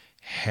don't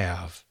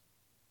have,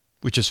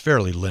 which is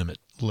fairly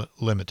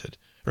limited,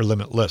 or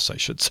limitless, I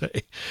should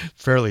say,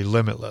 fairly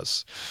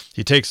limitless.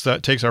 He takes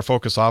our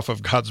focus off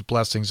of God's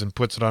blessings and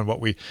puts it on what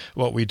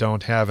we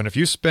don't have. And if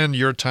you spend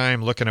your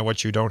time looking at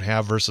what you don't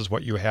have versus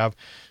what you have,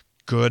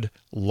 good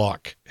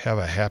luck. Have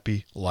a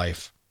happy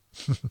life.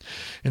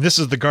 And this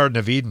is the Garden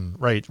of Eden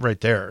right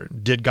there.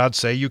 Did God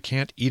say you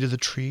can't eat of the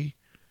tree?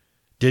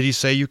 Did He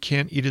say you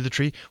can't eat of the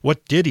tree?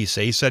 What did He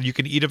say? He said you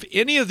can eat of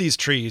any of these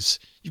trees.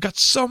 You've got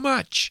so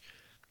much.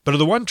 But of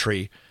the one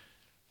tree,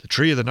 the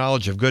tree of the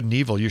knowledge of good and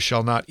evil, you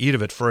shall not eat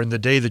of it, for in the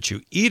day that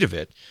you eat of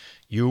it,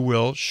 you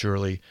will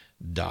surely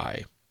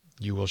die.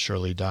 You will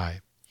surely die.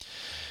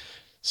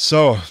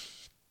 So,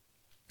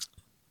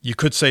 you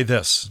could say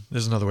this.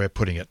 This is another way of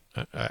putting it.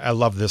 I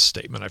love this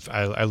statement.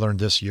 I learned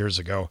this years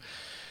ago.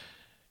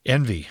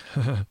 Envy.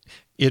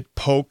 It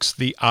pokes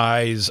the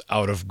eyes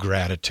out of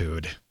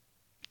gratitude,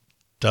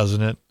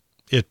 doesn't it?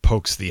 It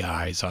pokes the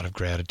eyes out of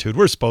gratitude.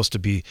 We're supposed to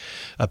be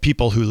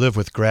people who live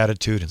with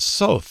gratitude and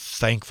so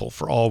thankful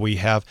for all we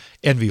have.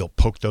 Envy will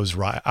poke those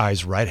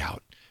eyes right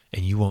out,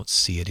 and you won't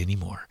see it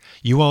anymore.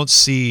 You won't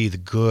see the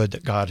good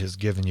that God has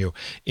given you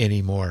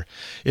anymore.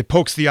 It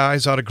pokes the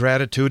eyes out of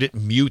gratitude. It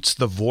mutes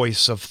the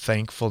voice of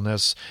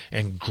thankfulness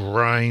and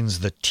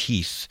grinds the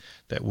teeth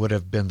that would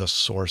have been the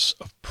source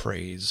of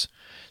praise.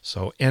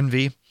 So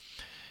envy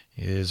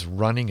is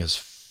running as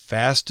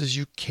fast as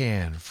you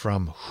can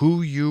from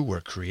who you were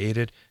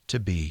created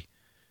to be.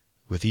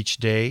 With each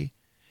day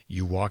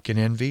you walk in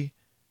envy,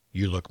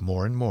 you look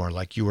more and more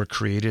like you were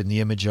created in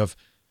the image of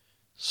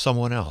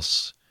someone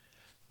else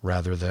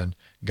rather than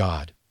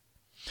God.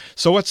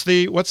 So what's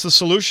the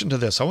solution to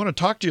this? I want to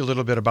talk to you a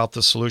little bit about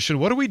the solution.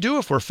 What do we do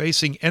if we're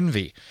facing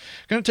envy?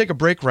 I'm going to take a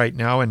break right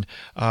now, and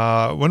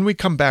when we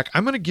come back,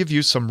 I'm going to give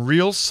you some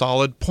real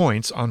solid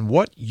points on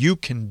what you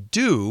can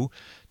do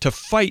to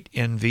fight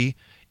envy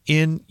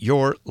in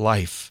your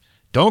life.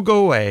 Don't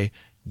go away.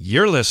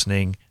 You're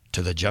listening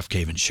to The Jeff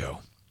Cavins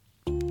Show.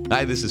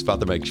 Hi, this is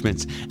Father Mike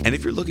Schmitz, and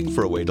if you're looking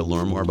for a way to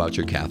learn more about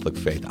your Catholic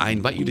faith, I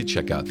invite you to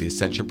check out the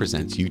Ascension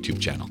Presents YouTube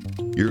channel.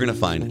 You're going to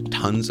find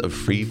tons of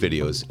free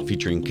videos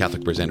featuring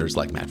Catholic presenters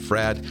like Matt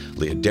Fradd,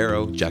 Leah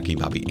Darrow, Jackie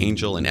Bobby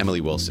Angel, and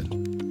Emily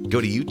Wilson. Go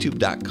to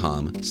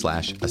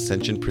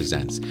youtube.com/Ascension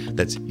Presents.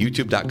 That's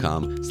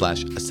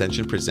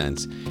youtube.com/Ascension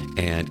Presents.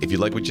 And if you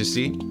like what you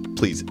see,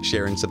 please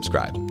share and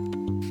subscribe.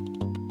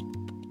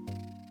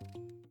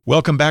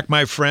 Welcome back,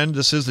 my friend.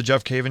 This is The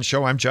Jeff Cavins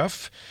Show. I'm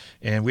Jeff,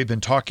 and we've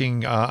been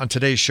talking on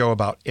today's show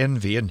about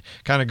envy and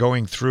kind of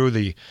going through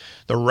the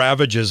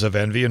ravages of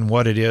envy and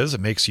what it is. It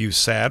makes you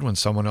sad when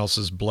someone else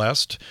is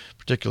blessed,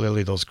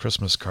 particularly those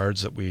Christmas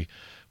cards that we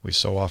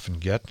so often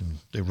get, and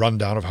the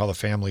rundown of how the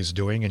family's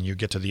doing, and you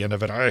get to the end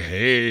of it, I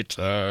hate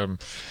them.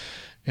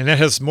 And that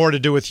has more to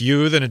do with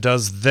you than it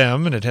does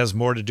them, and it has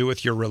more to do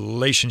with your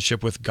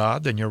relationship with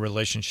God than your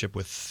relationship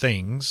with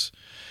things.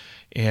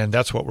 And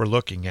that's what we're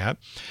looking at.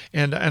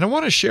 And I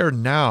want to share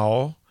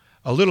now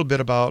a little bit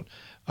about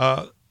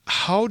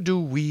how do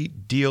we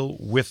deal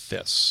with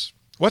this?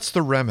 What's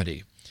the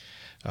remedy?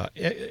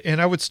 And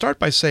I would start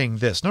by saying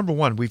this. Number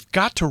one, we've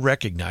got to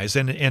recognize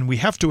and we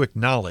have to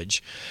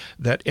acknowledge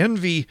that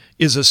envy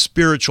is a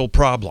spiritual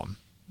problem.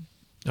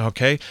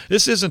 Okay?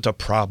 This isn't a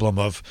problem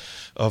of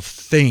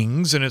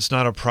things, and it's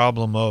not a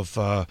problem of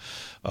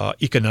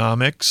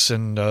economics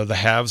and the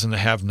haves and the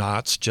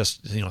have-nots,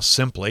 just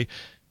simply.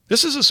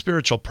 This is a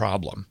spiritual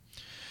problem,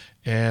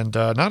 and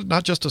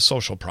not just a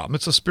social problem.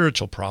 It's a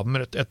spiritual problem.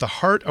 And at the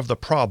heart of the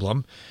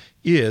problem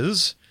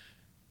is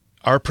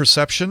our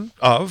perception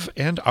of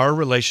and our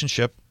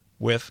relationship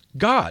with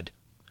God.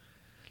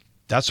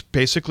 That's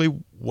basically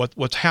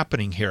what's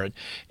happening here.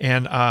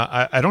 And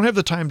I don't have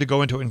the time to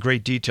go into it in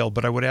great detail,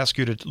 but I would ask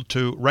you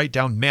to write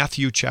down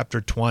Matthew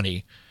chapter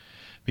 20,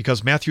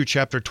 because Matthew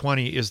chapter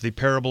 20 is the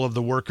parable of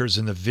the workers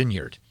in the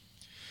vineyard.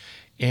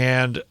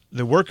 And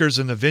the workers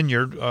in the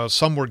vineyard,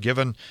 some were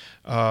given,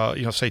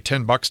 say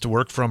 $10 to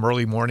work from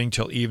early morning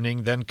till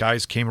evening. Then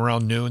guys came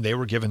around noon. They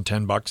were given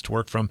 $10 to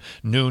work from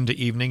noon to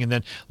evening. And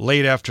then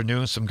late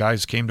afternoon, some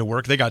guys came to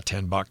work. They got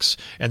 $10,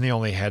 and they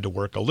only had to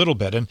work a little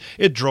bit. And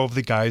it drove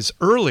the guys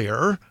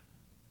earlier.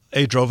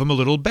 They drove them a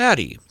little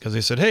batty because they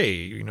said,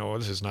 hey,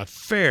 this is not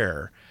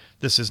fair.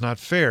 This is not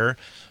fair.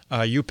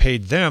 You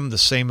paid them the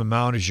same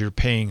amount as you're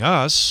paying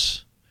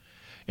us.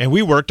 And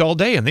we worked all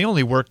day, and they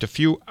only worked a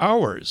few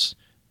hours.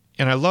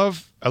 And I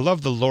love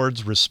the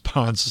Lord's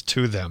response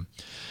to them.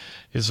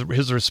 His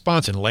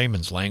response in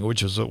layman's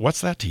language is,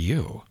 what's that to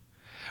you?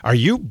 Are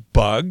you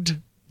bugged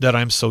that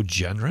I'm so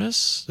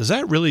generous? Does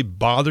that really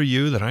bother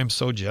you that I'm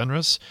so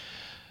generous?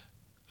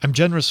 I'm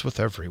generous with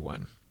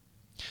everyone.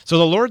 So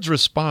the Lord's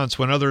response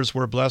when others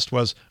were blessed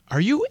was, are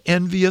you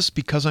envious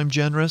because I'm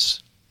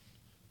generous?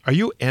 Are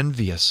you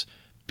envious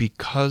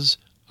because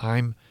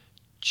I'm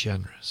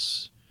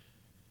generous?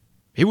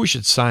 Maybe we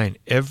should sign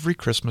every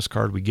Christmas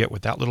card we get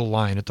with that little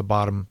line at the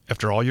bottom.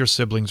 After all your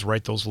siblings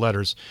write those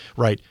letters,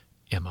 write,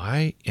 am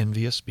I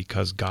envious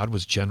because God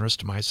was generous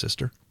to my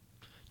sister,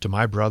 to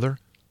my brother?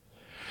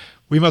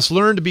 We must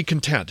learn to be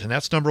content, and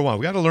that's number one.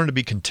 We got to learn to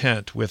be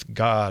content with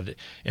God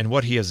and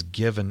what he has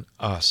given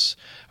us.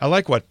 I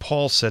like what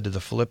Paul said to the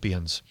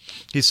Philippians.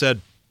 He said,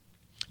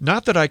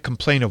 not that I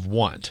complain of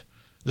want.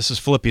 This is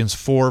Philippians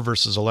 4,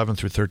 verses 11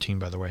 through 13,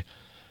 by the way.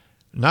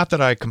 Not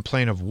that I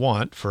complain of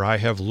want, for I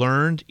have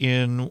learned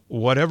in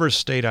whatever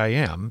state I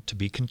am to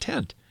be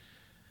content.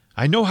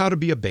 I know how to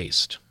be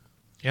abased,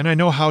 and I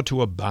know how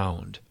to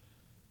abound.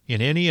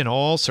 In any and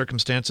all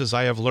circumstances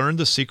I have learned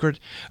the secret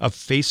of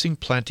facing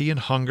plenty and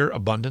hunger,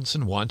 abundance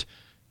and want.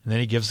 And then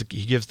he gives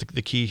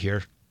the key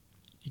here.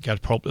 You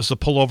got to this is a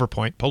pullover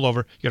point. Pull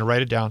over. You got to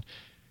write it down.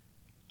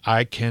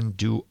 I can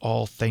do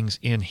all things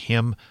in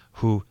him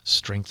who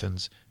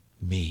strengthens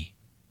me.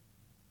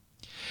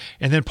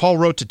 And then Paul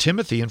wrote to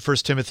Timothy in 1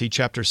 Timothy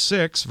chapter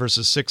 6,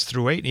 verses 6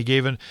 through 8, and he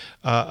gave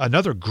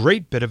another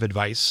great bit of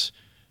advice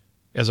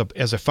as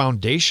a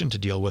foundation to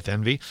deal with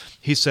envy.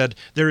 He said,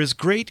 "There is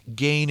great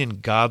gain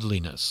in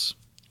godliness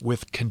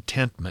with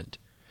contentment,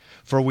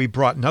 for we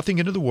brought nothing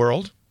into the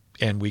world,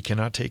 and we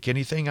cannot take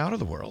anything out of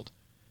the world.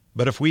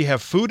 But if we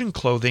have food and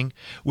clothing,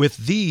 with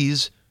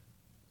these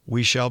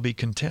we shall be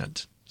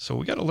content." So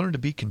we got to learn to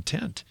be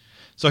content.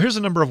 So here's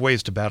a number of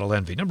ways to battle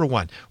envy. Number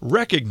one,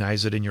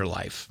 recognize it in your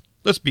life.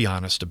 Let's be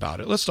honest about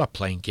it. Let's stop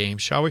playing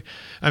games, shall we?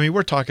 I mean,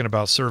 we're talking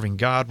about serving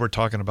God. We're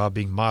talking about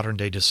being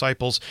modern-day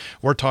disciples.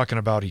 We're talking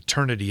about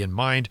eternity in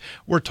mind.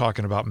 We're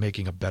talking about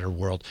making a better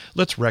world.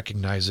 Let's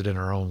recognize it in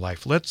our own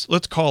life. Let's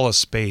call a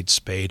spade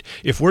spade.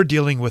 If we're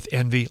dealing with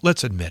envy,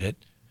 let's admit it.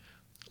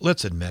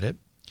 Let's admit it.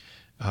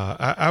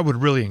 I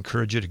would really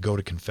encourage you to go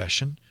to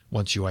confession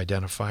once you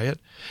identify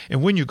it.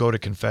 And when you go to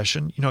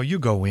confession, you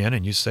go in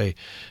and you say,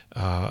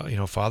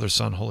 Father,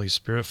 Son, Holy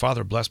Spirit,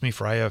 Father, bless me,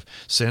 for I have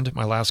sinned.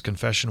 My last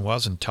confession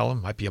was, and tell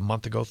him, might be a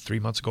month ago, 3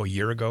 months ago, a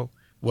year ago,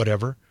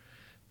 whatever.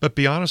 But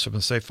be honest with him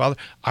and say, Father,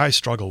 I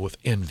struggle with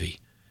envy.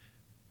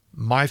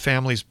 My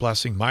family's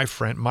blessing, my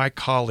friend, my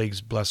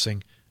colleague's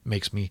blessing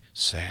makes me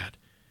sad.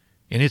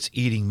 And it's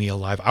eating me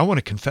alive. I want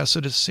to confess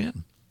it as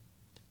sin.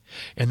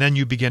 And then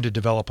you begin to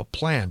develop a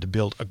plan to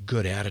build a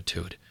good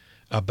attitude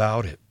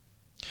about it.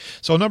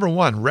 So number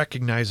one,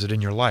 recognize it in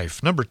your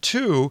life. Number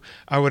two,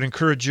 I would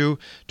encourage you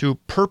to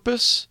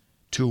purpose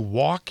to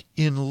walk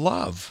in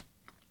love.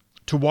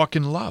 To walk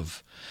in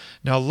love.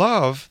 Now,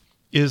 love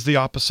is the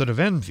opposite of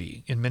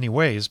envy in many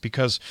ways,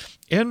 because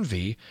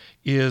envy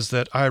is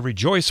that I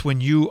rejoice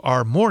when you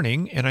are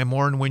mourning and I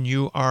mourn when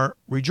you are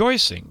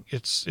rejoicing.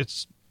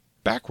 It's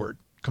backward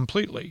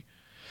completely.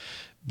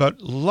 But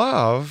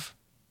love,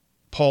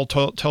 Paul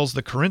tells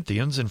the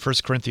Corinthians in 1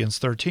 Corinthians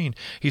 13,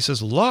 he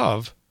says,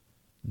 love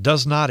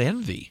does not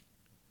envy.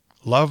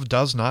 Love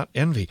does not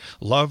envy.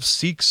 Love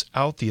seeks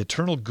out the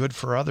eternal good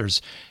for others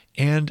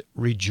and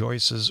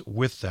rejoices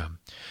with them.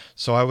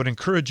 So I would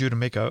encourage you to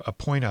make a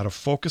point out of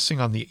focusing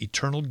on the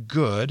eternal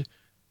good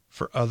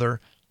for other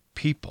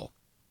people.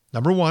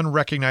 Number one,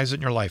 recognize it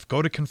in your life.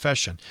 Go to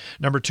confession.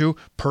 Number two,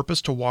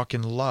 purpose to walk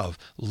in love.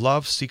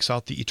 Love seeks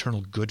out the eternal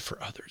good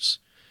for others.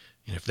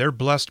 And if they're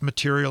blessed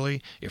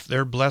materially, if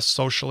they're blessed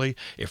socially,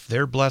 if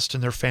they're blessed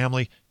in their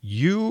family,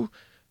 you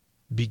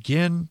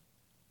begin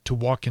to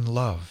walk in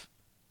love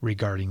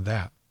regarding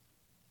that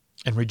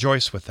and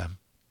rejoice with them.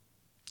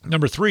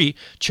 Number three,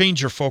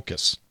 change your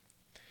focus.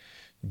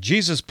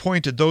 Jesus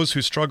pointed those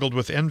who struggled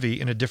with envy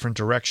in a different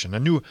direction,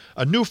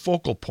 a new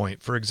focal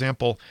point. For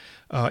example,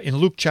 in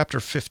Luke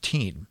chapter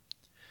 15,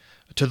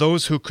 to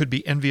those who could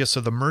be envious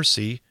of the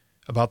mercy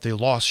about the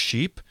lost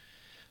sheep,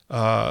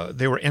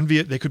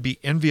 they could be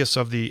envious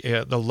of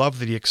the love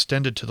that he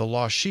extended to the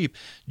lost sheep.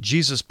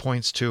 Jesus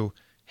points to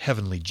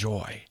heavenly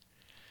joy.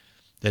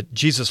 That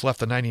Jesus left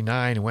the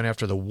 99 and went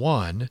after the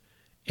one,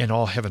 and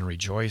all heaven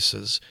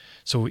rejoices.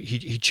 So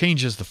he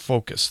changes the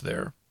focus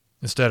there.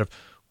 Instead of,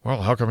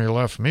 well, how come he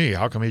left me?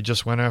 How come he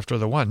just went after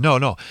the one?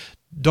 No,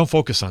 don't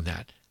focus on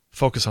that.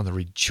 Focus on the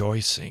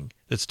rejoicing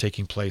that's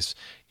taking place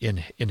in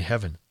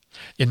heaven.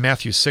 In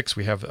Matthew 6,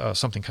 we have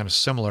something kind of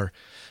similar.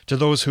 To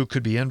those who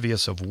could be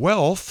envious of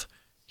wealth,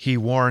 he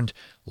warned,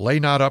 lay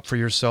not up for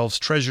yourselves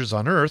treasures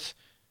on earth,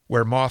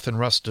 where moth and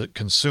rust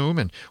consume,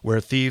 and where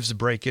thieves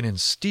break in and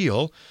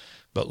steal,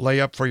 but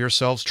lay up for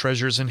yourselves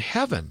treasures in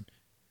heaven,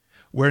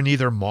 where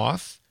neither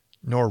moth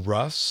nor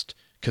rust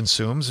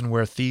consumes, and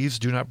where thieves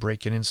do not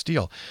break in and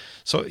steal.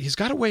 So he's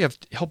got a way of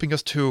helping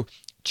us to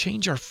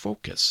change our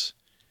focus.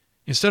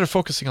 Instead of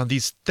focusing on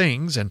these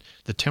things and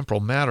the temporal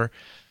matter,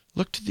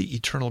 look to the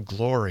eternal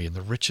glory and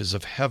the riches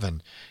of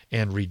heaven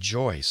and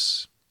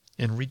rejoice.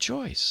 And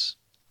rejoice.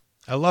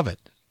 I love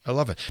it. I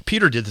love it.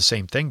 Peter did the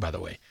same thing, by the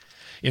way.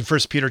 In 1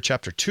 Peter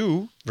chapter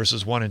 2,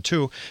 verses 1 and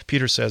 2,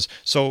 Peter says,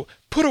 so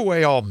put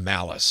away all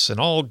malice and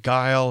all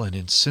guile and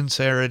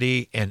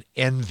insincerity and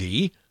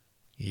envy.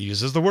 He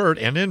uses the word,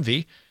 and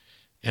envy,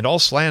 and all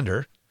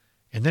slander.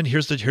 And then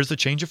here's the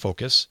change of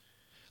focus.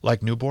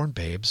 Like newborn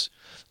babes,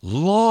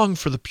 long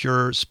for the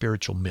pure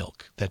spiritual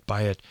milk, that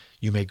by it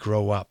you may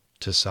grow up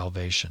to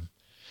salvation.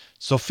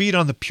 So feed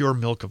on the pure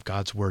milk of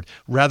God's word,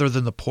 rather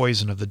than the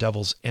poison of the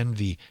devil's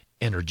envy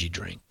energy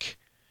drink.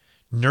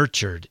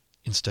 Nurtured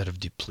instead of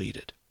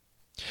depleted.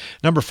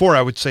 Number 4,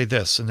 I would say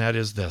this, and that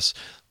is this.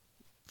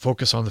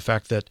 Focus on the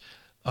fact that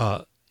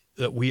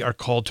we are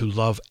called to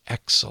love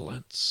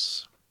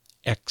excellence.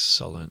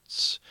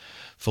 Excellence.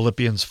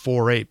 Philippians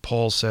 4:8,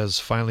 Paul says,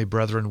 finally,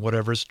 brethren,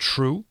 whatever is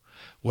true,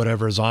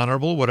 whatever is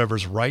honorable, whatever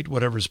is right,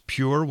 whatever is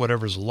pure,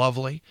 whatever is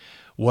lovely,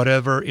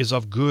 whatever is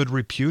of good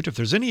repute, if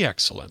there's any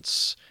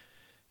excellence,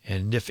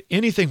 and if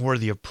anything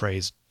worthy of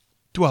praise,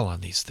 dwell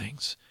on these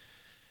things.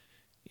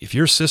 If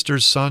your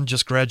sister's son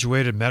just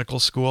graduated medical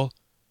school,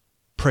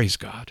 praise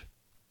God.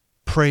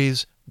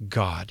 Praise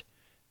God.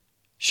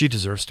 She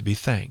deserves to be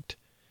thanked,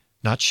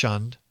 not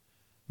shunned,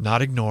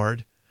 not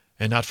ignored,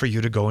 and not for you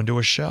to go into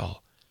a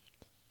shell.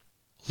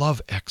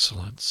 Love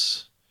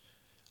excellence.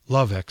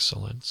 Love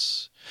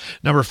excellence.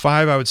 Number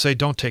 5, I would say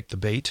don't take the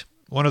bait.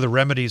 One of the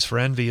remedies for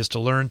envy is to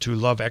learn to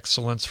love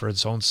excellence for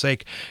its own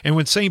sake. And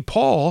when St.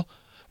 Paul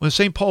When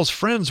St. Paul's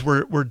friends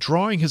were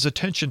drawing his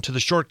attention to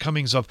the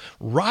shortcomings of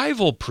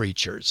rival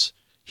preachers,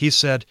 he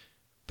said,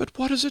 "But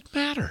what does it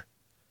matter?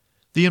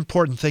 The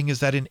important thing is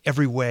that in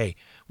every way,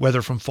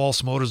 whether from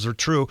false motives or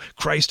true,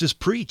 Christ is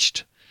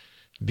preached.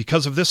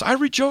 Because of this, I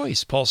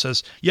rejoice," Paul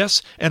says.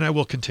 "Yes, and I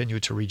will continue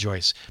to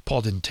rejoice."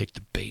 Paul didn't take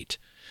the bait.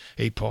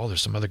 "Hey, Paul,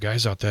 there's some other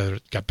guys out there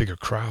that got bigger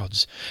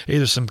crowds. Hey,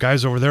 there's some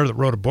guys over there that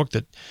wrote a book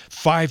that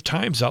 5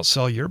 times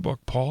outsell your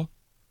book, Paul."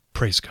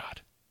 Praise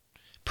God.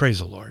 Praise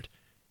the Lord.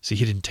 See,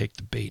 he didn't take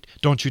the bait.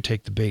 Don't you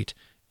take the bait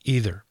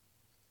either.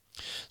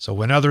 So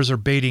when others are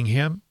baiting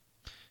him,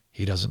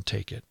 he doesn't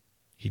take it.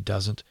 He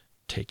doesn't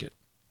take it.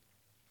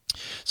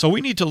 So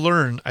we need to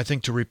learn, I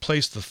think, to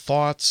replace the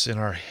thoughts in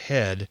our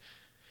head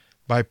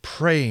by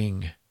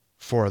praying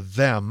for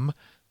them,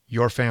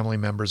 your family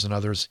members and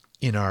others,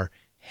 in our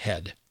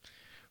head.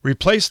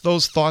 Replace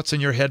those thoughts in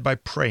your head by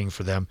praying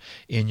for them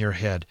in your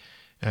head.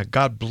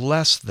 God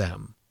bless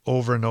them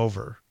over and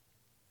over.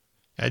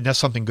 And that's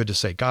something good to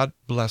say. God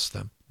bless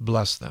them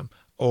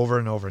over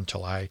and over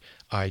until I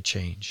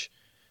change.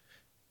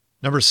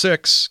 Number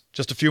 6,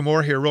 just a few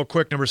more here real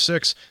quick. Number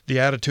 6, the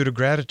attitude of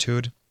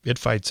gratitude. It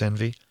fights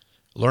envy.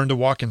 Learn to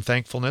walk in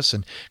thankfulness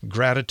and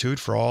gratitude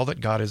for all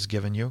that God has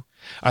given you.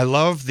 I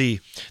love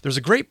there's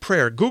a great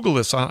prayer. Google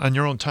this on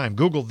your own time.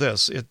 Google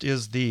this. It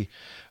is the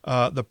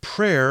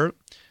prayer,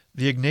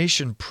 the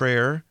Ignatian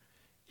prayer,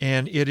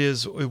 and it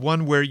is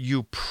one where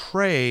you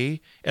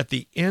pray at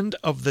the end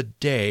of the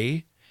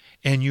day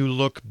and you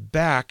look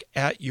back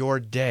at your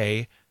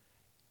day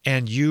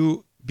and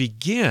you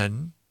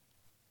begin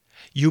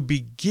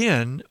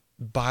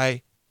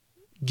by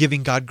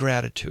giving God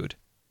gratitude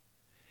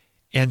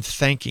and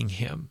thanking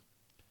him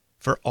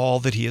for all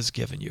that he has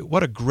given you.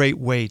 What a great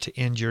way to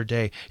end your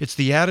day. It's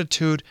the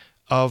attitude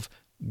of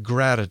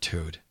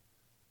gratitude.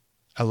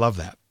 I love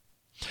that.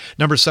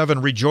 Number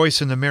 7, rejoice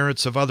in the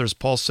merits of others.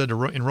 Paul said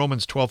in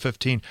Romans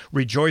 12:15,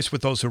 "Rejoice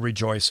with those who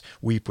rejoice,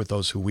 weep with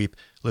those who weep."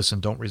 Listen,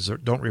 don't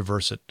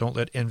reverse it. Don't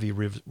let envy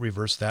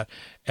reverse that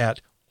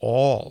at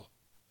all.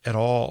 At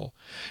all.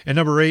 And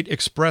number 8,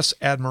 express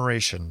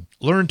admiration.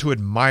 Learn to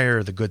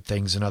admire the good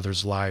things in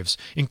others' lives.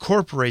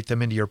 Incorporate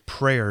them into your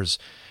prayers.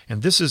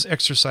 And this is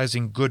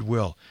exercising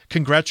goodwill.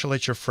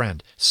 Congratulate your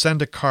friend.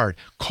 Send a card.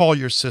 Call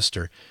your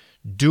sister.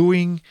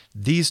 Doing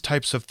these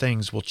types of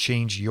things will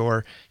change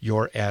your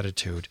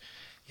attitude.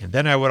 And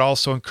then I would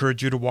also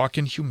encourage you to walk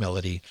in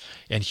humility.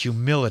 And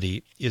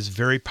humility is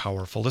very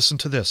powerful. Listen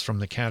to this from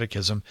the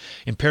Catechism.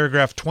 In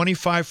paragraph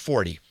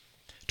 2540,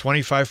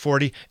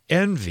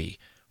 envy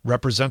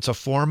represents a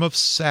form of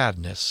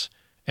sadness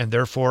and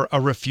therefore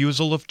a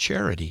refusal of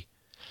charity.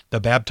 The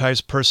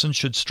baptized person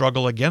should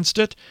struggle against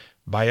it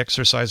by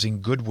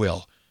exercising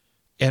goodwill.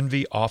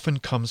 Envy often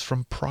comes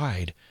from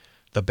pride.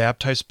 The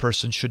baptized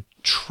person should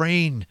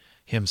train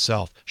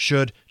himself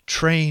to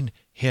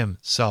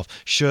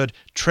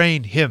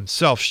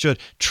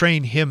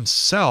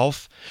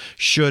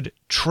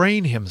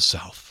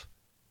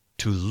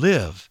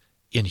live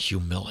in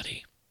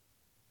humility.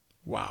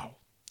 Wow.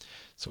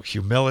 So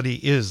humility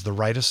is the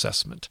right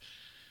assessment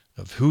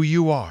of who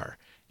you are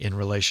in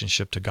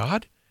relationship to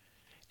God,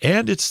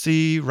 and it's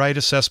the right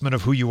assessment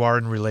of who you are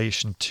in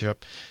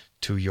relationship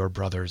to your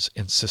brothers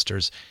and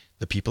sisters,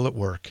 the people at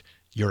work,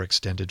 your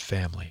extended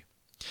family.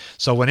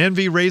 So when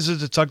envy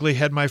raises its ugly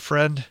head, my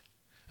friend,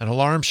 an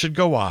alarm should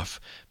go off.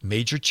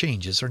 Major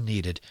changes are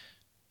needed.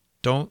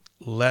 Don't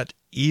let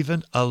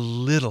even a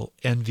little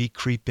envy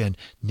creep in.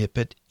 Nip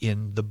it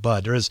in the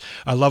bud.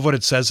 I love what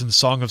it says in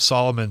Song of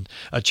Solomon,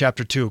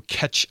 chapter 2,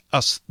 "Catch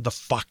us the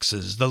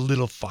foxes, the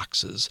little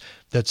foxes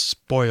that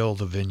spoil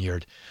the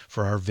vineyard,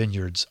 for our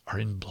vineyards are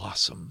in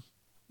blossom."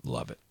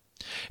 Love it.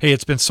 Hey,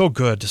 it's been so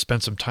good to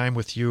spend some time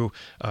with you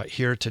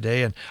here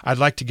today, and I'd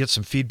like to get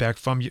some feedback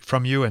from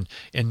you and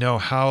know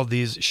how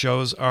these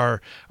shows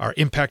are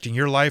impacting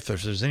your life.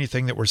 If there's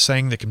anything that we're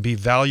saying that can be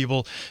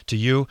valuable to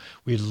you,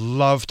 we'd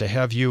love to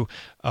have you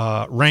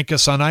rank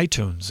us on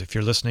iTunes if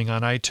you're listening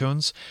on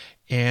iTunes,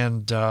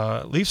 and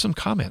leave some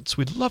comments.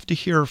 We'd love to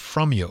hear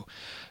from you.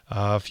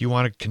 If you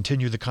want to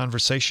continue the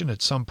conversation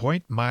at some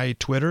point, my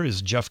Twitter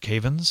is Jeff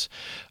Cavins.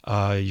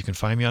 You can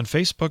find me on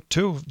Facebook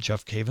too,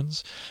 Jeff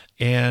Cavins.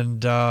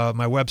 And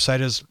my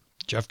website is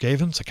Jeff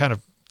Cavins. I kind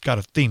of got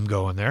a theme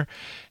going there.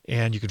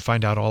 And you can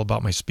find out all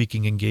about my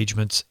speaking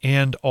engagements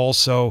and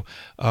also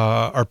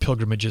our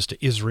pilgrimages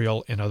to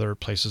Israel and other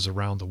places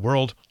around the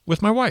world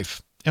with my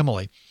wife,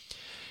 Emily.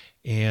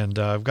 And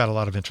I've got a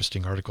lot of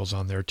interesting articles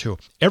on there, too.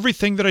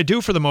 Everything that I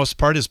do, for the most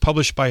part, is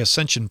published by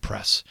Ascension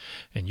Press.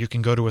 And you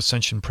can go to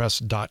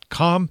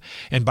ascensionpress.com.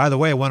 And by the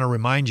way, I want to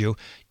remind you,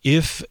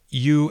 if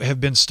you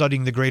have been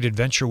studying The Great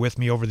Adventure with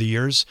me over the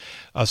years,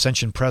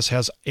 Ascension Press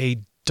has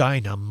a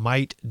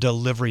dynamite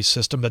delivery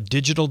system, a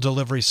digital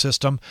delivery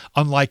system,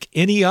 unlike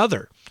any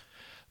other,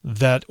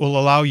 that will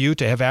allow you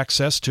to have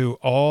access to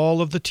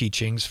all of the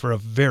teachings for a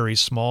very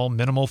small,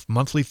 minimal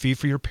monthly fee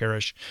for your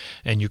parish,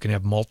 and you can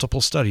have multiple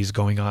studies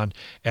going on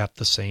at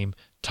the same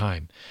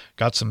time.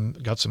 Got some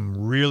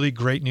really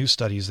great new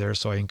studies there,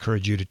 so I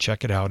encourage you to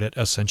check it out at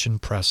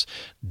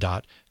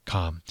ascensionpress.com.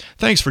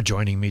 Thanks for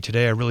joining me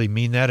today. I really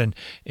mean that.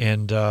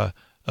 And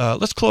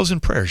let's close in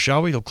prayer,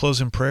 shall we? We'll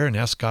close in prayer and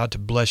ask God to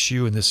bless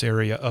you in this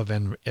area of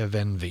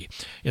envy.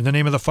 In the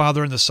name of the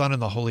Father, and the Son,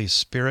 and the Holy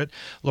Spirit,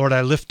 Lord,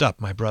 I lift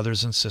up my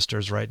brothers and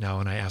sisters right now,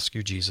 and I ask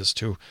you, Jesus,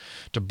 to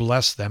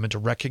bless them and to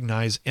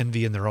recognize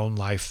envy in their own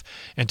life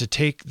and to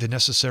take the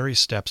necessary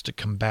steps to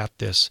combat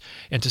this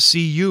and to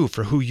see you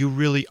for who you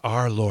really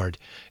are, Lord,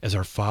 as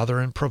our Father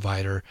and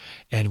provider,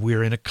 and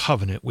we're in a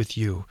covenant with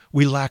you.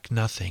 We lack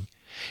nothing.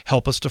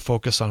 Help us to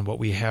focus on what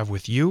we have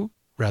with you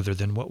rather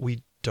than what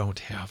we don't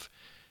have,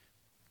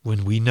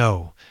 when we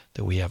know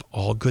that we have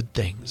all good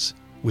things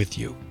with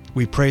you.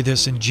 We pray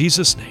this in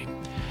Jesus'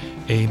 name.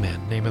 Amen.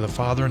 In the name of the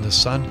Father, and the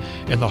Son,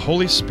 and the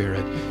Holy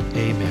Spirit.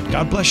 Amen.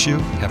 God bless you.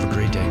 Have a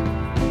great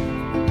day.